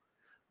do.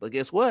 But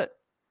guess what?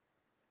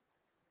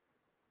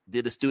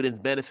 Did the students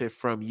benefit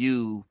from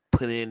you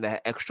putting in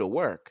that extra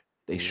work?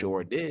 They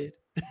sure did.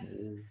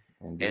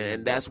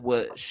 And that's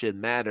what should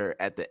matter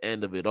at the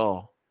end of it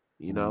all,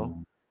 you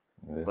know?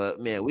 But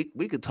man,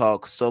 we could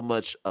talk so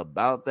much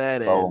about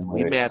that, and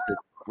we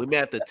may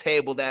have to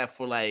table that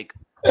for like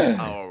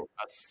a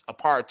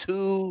part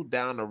 2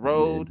 down the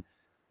road.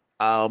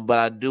 But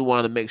I do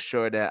want to make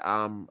sure that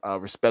I'm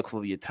respectful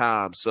of your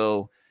time.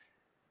 So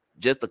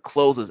just to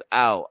close us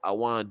out, I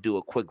want to do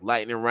a quick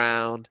lightning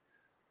round.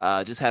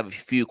 Just have a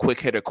few quick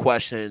hitter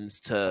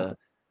questions to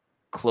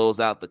close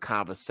out the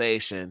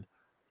conversation.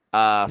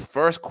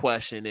 First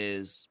question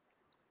is,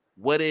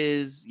 what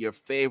is your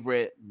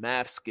favorite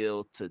math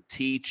skill to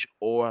teach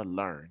or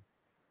learn?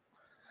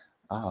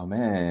 Oh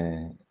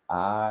man,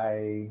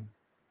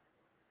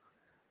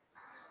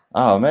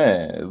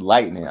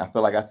 lightning. I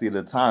feel like I see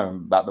the time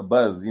about to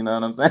buzz. You know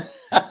what I'm saying?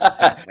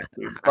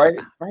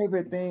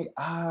 Favorite thing.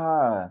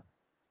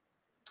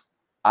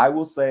 I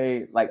will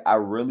say, like, I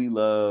really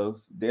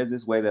love, there's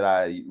this way that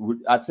I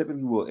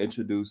typically will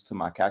introduce to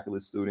my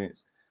calculus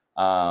students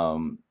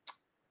the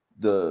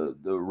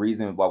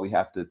reason why we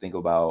have to think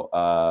about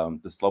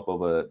the slope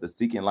of the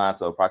secant line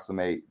to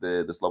approximate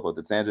the slope of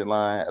the tangent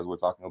line as we're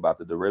talking about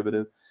the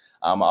derivative.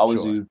 I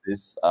always use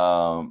this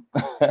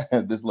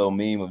this little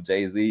meme of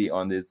Jay-Z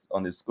on this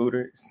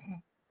scooter.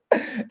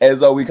 And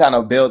so we kind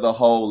of build the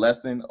whole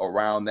lesson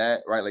around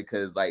that, right? Like,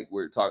 because like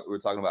we're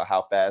talking about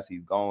how fast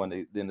he's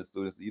going. Then the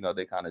students, you know,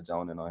 they kind of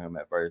joning on him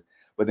at first,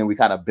 but then we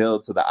kind of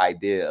build to the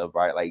idea of,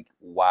 right, like,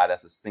 why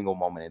that's a single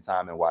moment in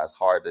time and why it's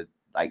hard to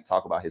like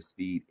talk about his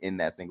speed in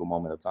that single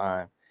moment of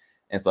time.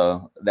 And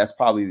so that's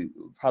probably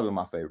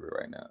my favorite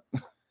right now.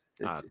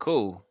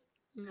 Cool.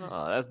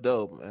 Oh, that's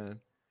dope, man.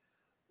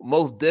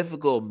 Most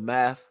difficult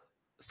math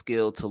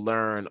skill to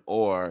learn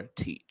or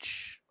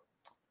teach?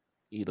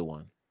 Either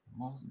one.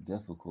 Most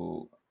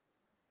difficult.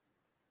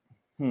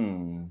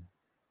 Hmm.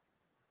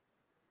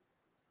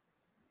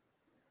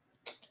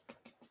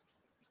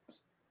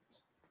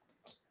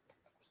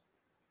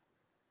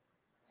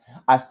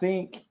 I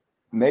think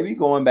maybe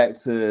going back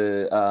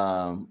to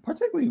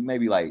particularly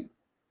maybe like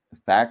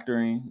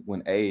factoring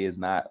when A is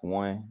not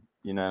one,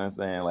 you know what I'm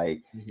saying?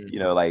 Like,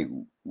 Mhm. like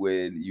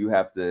when you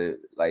have to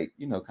like,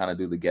 kind of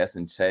do the guess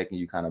and check and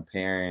you kind of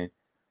pairing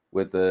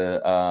with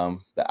the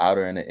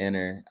outer and the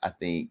inner, I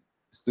think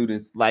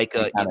students Like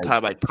can you kind of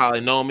talk like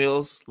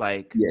polynomials,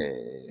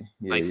 yeah,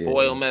 yeah, like yeah.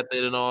 FOIL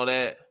method and all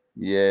that.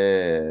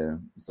 Yeah.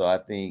 So I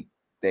think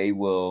they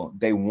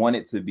want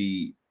it to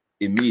be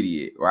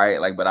immediate, right?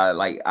 Like, but I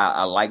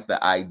like the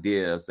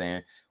idea of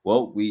saying,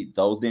 well,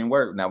 those didn't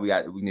work. Now we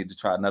need to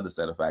try another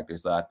set of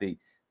factors. So I think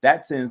I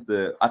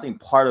think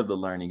part of the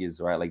learning is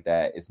right like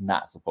that it's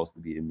not supposed to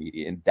be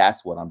immediate. And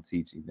that's what I'm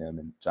teaching them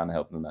and trying to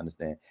help them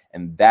understand.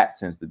 And that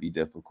tends to be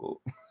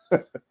difficult.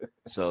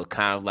 So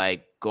kind of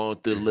like going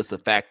through the list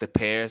of factor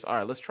pairs. All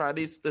right, let's try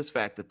this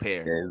factor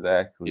pair. Do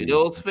Exactly.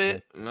 those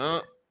fit?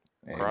 No.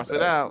 Cross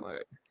it out.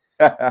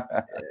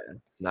 Exactly.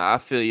 Nah, I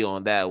feel you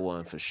on that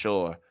one for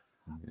sure.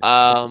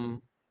 Yeah.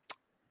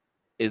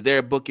 Is there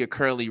a book you're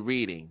currently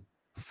reading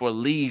for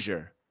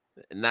leisure?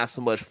 Not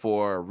so much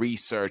for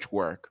research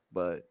work,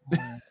 but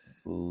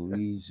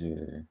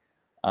Leisure.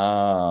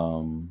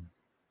 Um,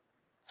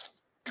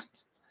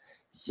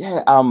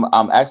 yeah, I'm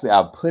actually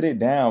I put it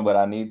down, but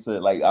I need to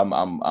like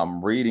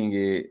I'm reading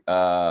it.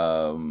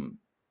 I'm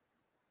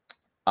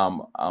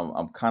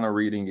kind of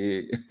reading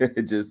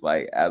it just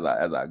like as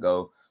I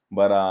go.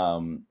 But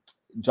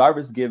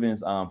Jarvis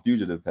Gibbons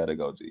Fugitive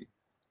Pedagogy.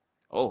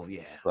 oh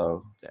yeah,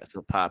 So that's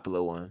a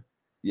popular one.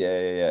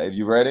 yeah. Have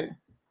you read it?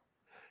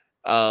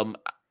 Um,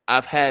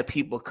 I've had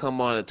people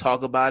come on and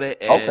talk about it,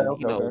 Okay, and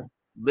okay, okay.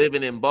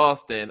 living in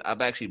Boston,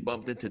 I've actually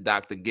bumped into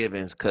Dr.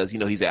 Givens because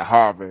he's at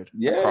Harvard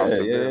across Yeah,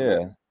 the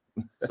river.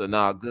 yeah, So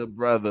now, good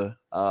brother.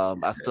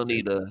 I still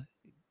need to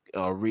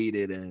read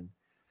it and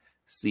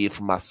see it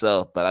for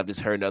myself, but I've just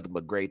heard nothing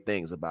but great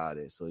things about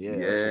it. So yeah,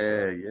 that's what's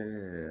up.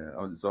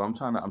 yeah. So I'm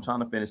trying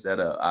to finish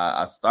that up.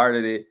 I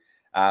started it.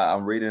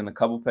 I'm reading a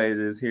couple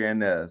pages here and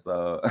there.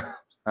 So I'm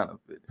trying to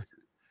finish it.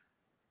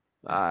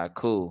 All right,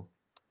 cool.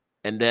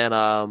 And then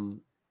I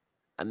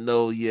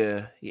know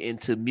you're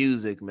into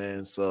music,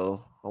 man.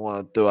 So I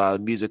want to throw out a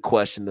music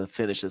question to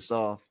finish us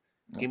off.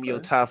 Give me your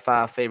Okay. top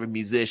 5 favorite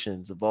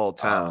musicians of all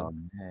time. Oh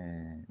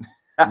man.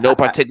 No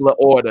particular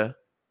order.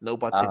 No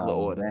particular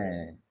Oh order.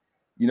 man.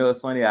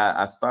 It's funny.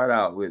 I start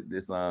out with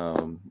this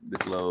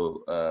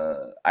little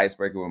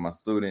icebreaker with my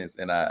students,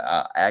 and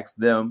I ask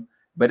them,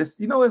 but it's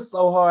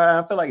so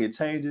hard. I feel like it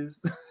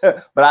changes,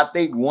 but I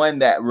think one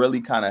that really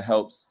kind of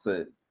helps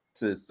to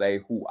say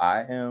who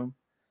I am,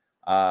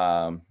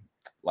 um,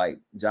 like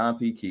John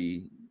P.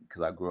 Key,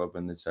 because I grew up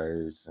in the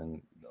church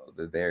and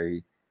the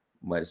very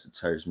much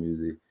church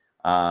music.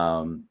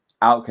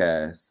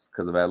 Outkast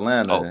because of Oh, of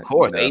Atlanta.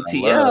 course. I love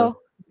ATL. Of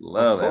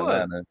love course.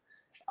 Atlanta.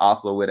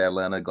 Also with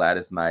Atlanta,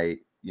 Gladys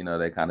Knight,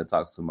 that kind of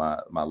talks to my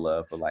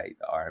love for like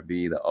the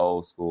R&B, the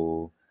old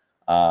school.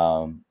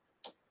 Um,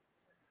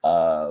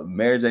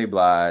 Mary J.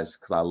 Blige,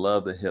 because I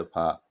love the hip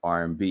hop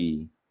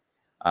R&B.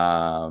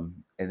 And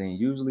then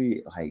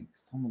usually like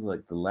some of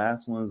like the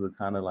last ones are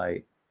kind of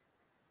like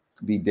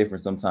be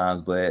different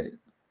sometimes, but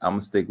I'm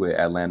gonna stick with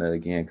Atlanta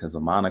again because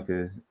of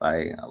Monica.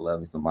 Like I love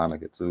me some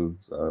Monica too.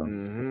 So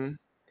Mm-hmm.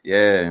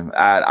 yeah,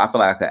 I feel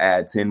like I could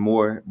add 10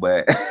 more,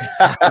 but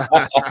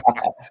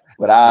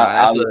but Nah,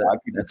 I'll keep it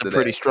that's a to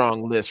pretty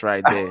strong list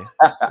right there.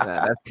 Nah,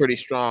 that. that's pretty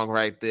strong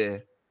right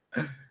there.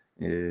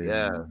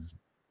 Yeah, Yes.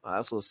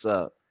 That's what's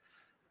up.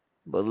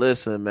 But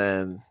listen,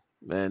 man,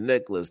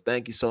 Nicholas,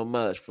 thank you so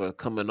much for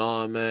coming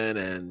on, man,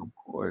 of and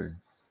course.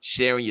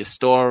 sharing your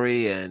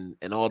story and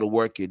all the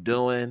work you're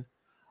doing.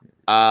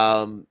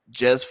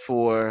 Just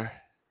for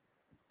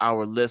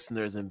our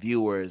listeners and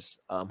viewers,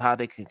 how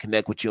they can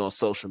connect with you on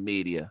social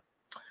media.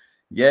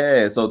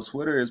 Yeah, so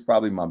Twitter is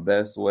probably my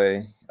best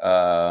way.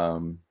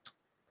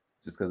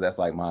 Just because that's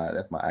my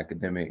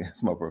academic,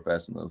 that's my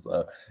professional.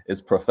 So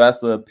it's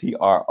Professor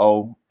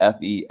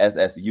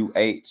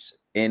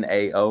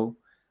PROFESSUHNAO.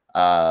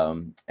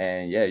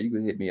 And yeah, you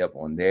can hit me up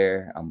on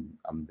there. I'm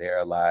there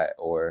a lot.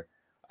 Or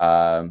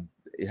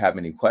you have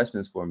any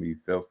questions for me,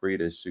 feel free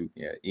to shoot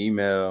me an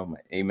email. My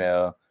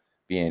email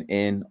being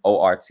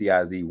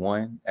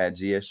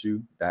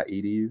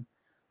nortiz1@gsu.edu.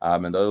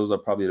 And those are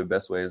probably the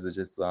best ways to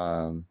just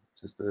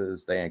to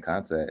stay in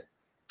contact.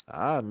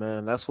 All right,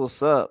 man, that's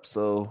what's up.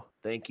 So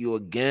thank you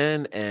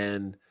again,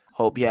 and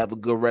hope you have a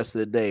good rest of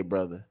the day,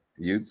 brother.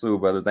 You too,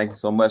 brother. Thank you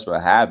so much for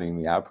having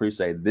me. I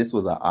appreciate it. This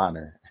was an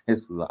honor.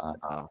 This was an honor.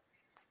 Oh,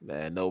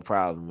 man, no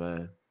problem,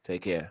 man.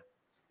 Take care.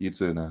 You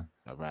too now.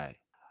 All right.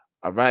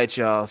 All right,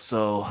 y'all.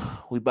 So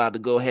we about to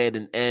go ahead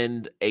and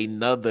end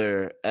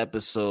another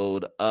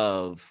episode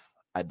of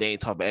I Dane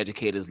Talk About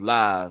Educators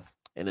Live.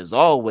 And as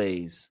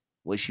always,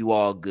 Wish you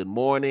all good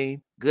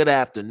morning, good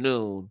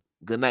afternoon,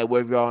 good night,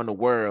 wherever you are in the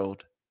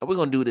world. And we're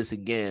going to do this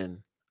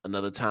again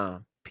another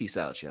time. Peace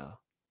out, y'all.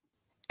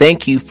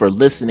 Thank you for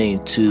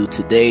listening to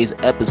today's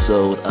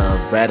episode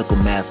of Radical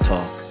Math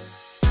Talk.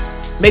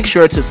 Make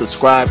sure to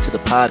subscribe to the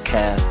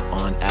podcast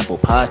on Apple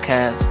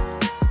Podcasts,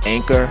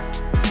 Anchor,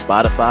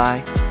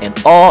 Spotify,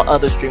 and all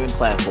other streaming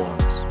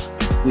platforms.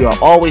 We are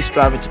always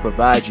striving to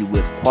provide you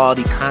with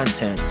quality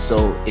content,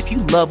 so if you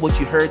love what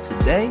you heard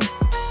today,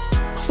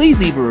 please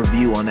leave a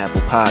review on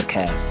Apple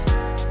Podcasts.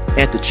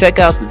 And to check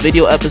out the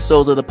video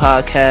episodes of the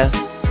podcast,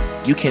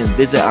 you can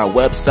visit our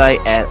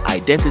website at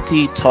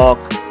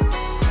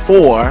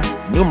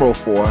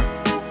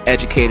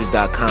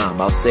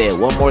identitytalk4educators.com. I'll say it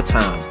one more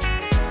time.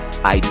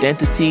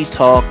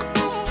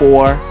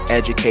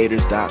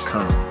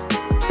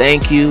 identitytalk4educators.com.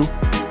 Thank you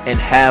and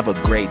have a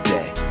great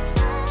day.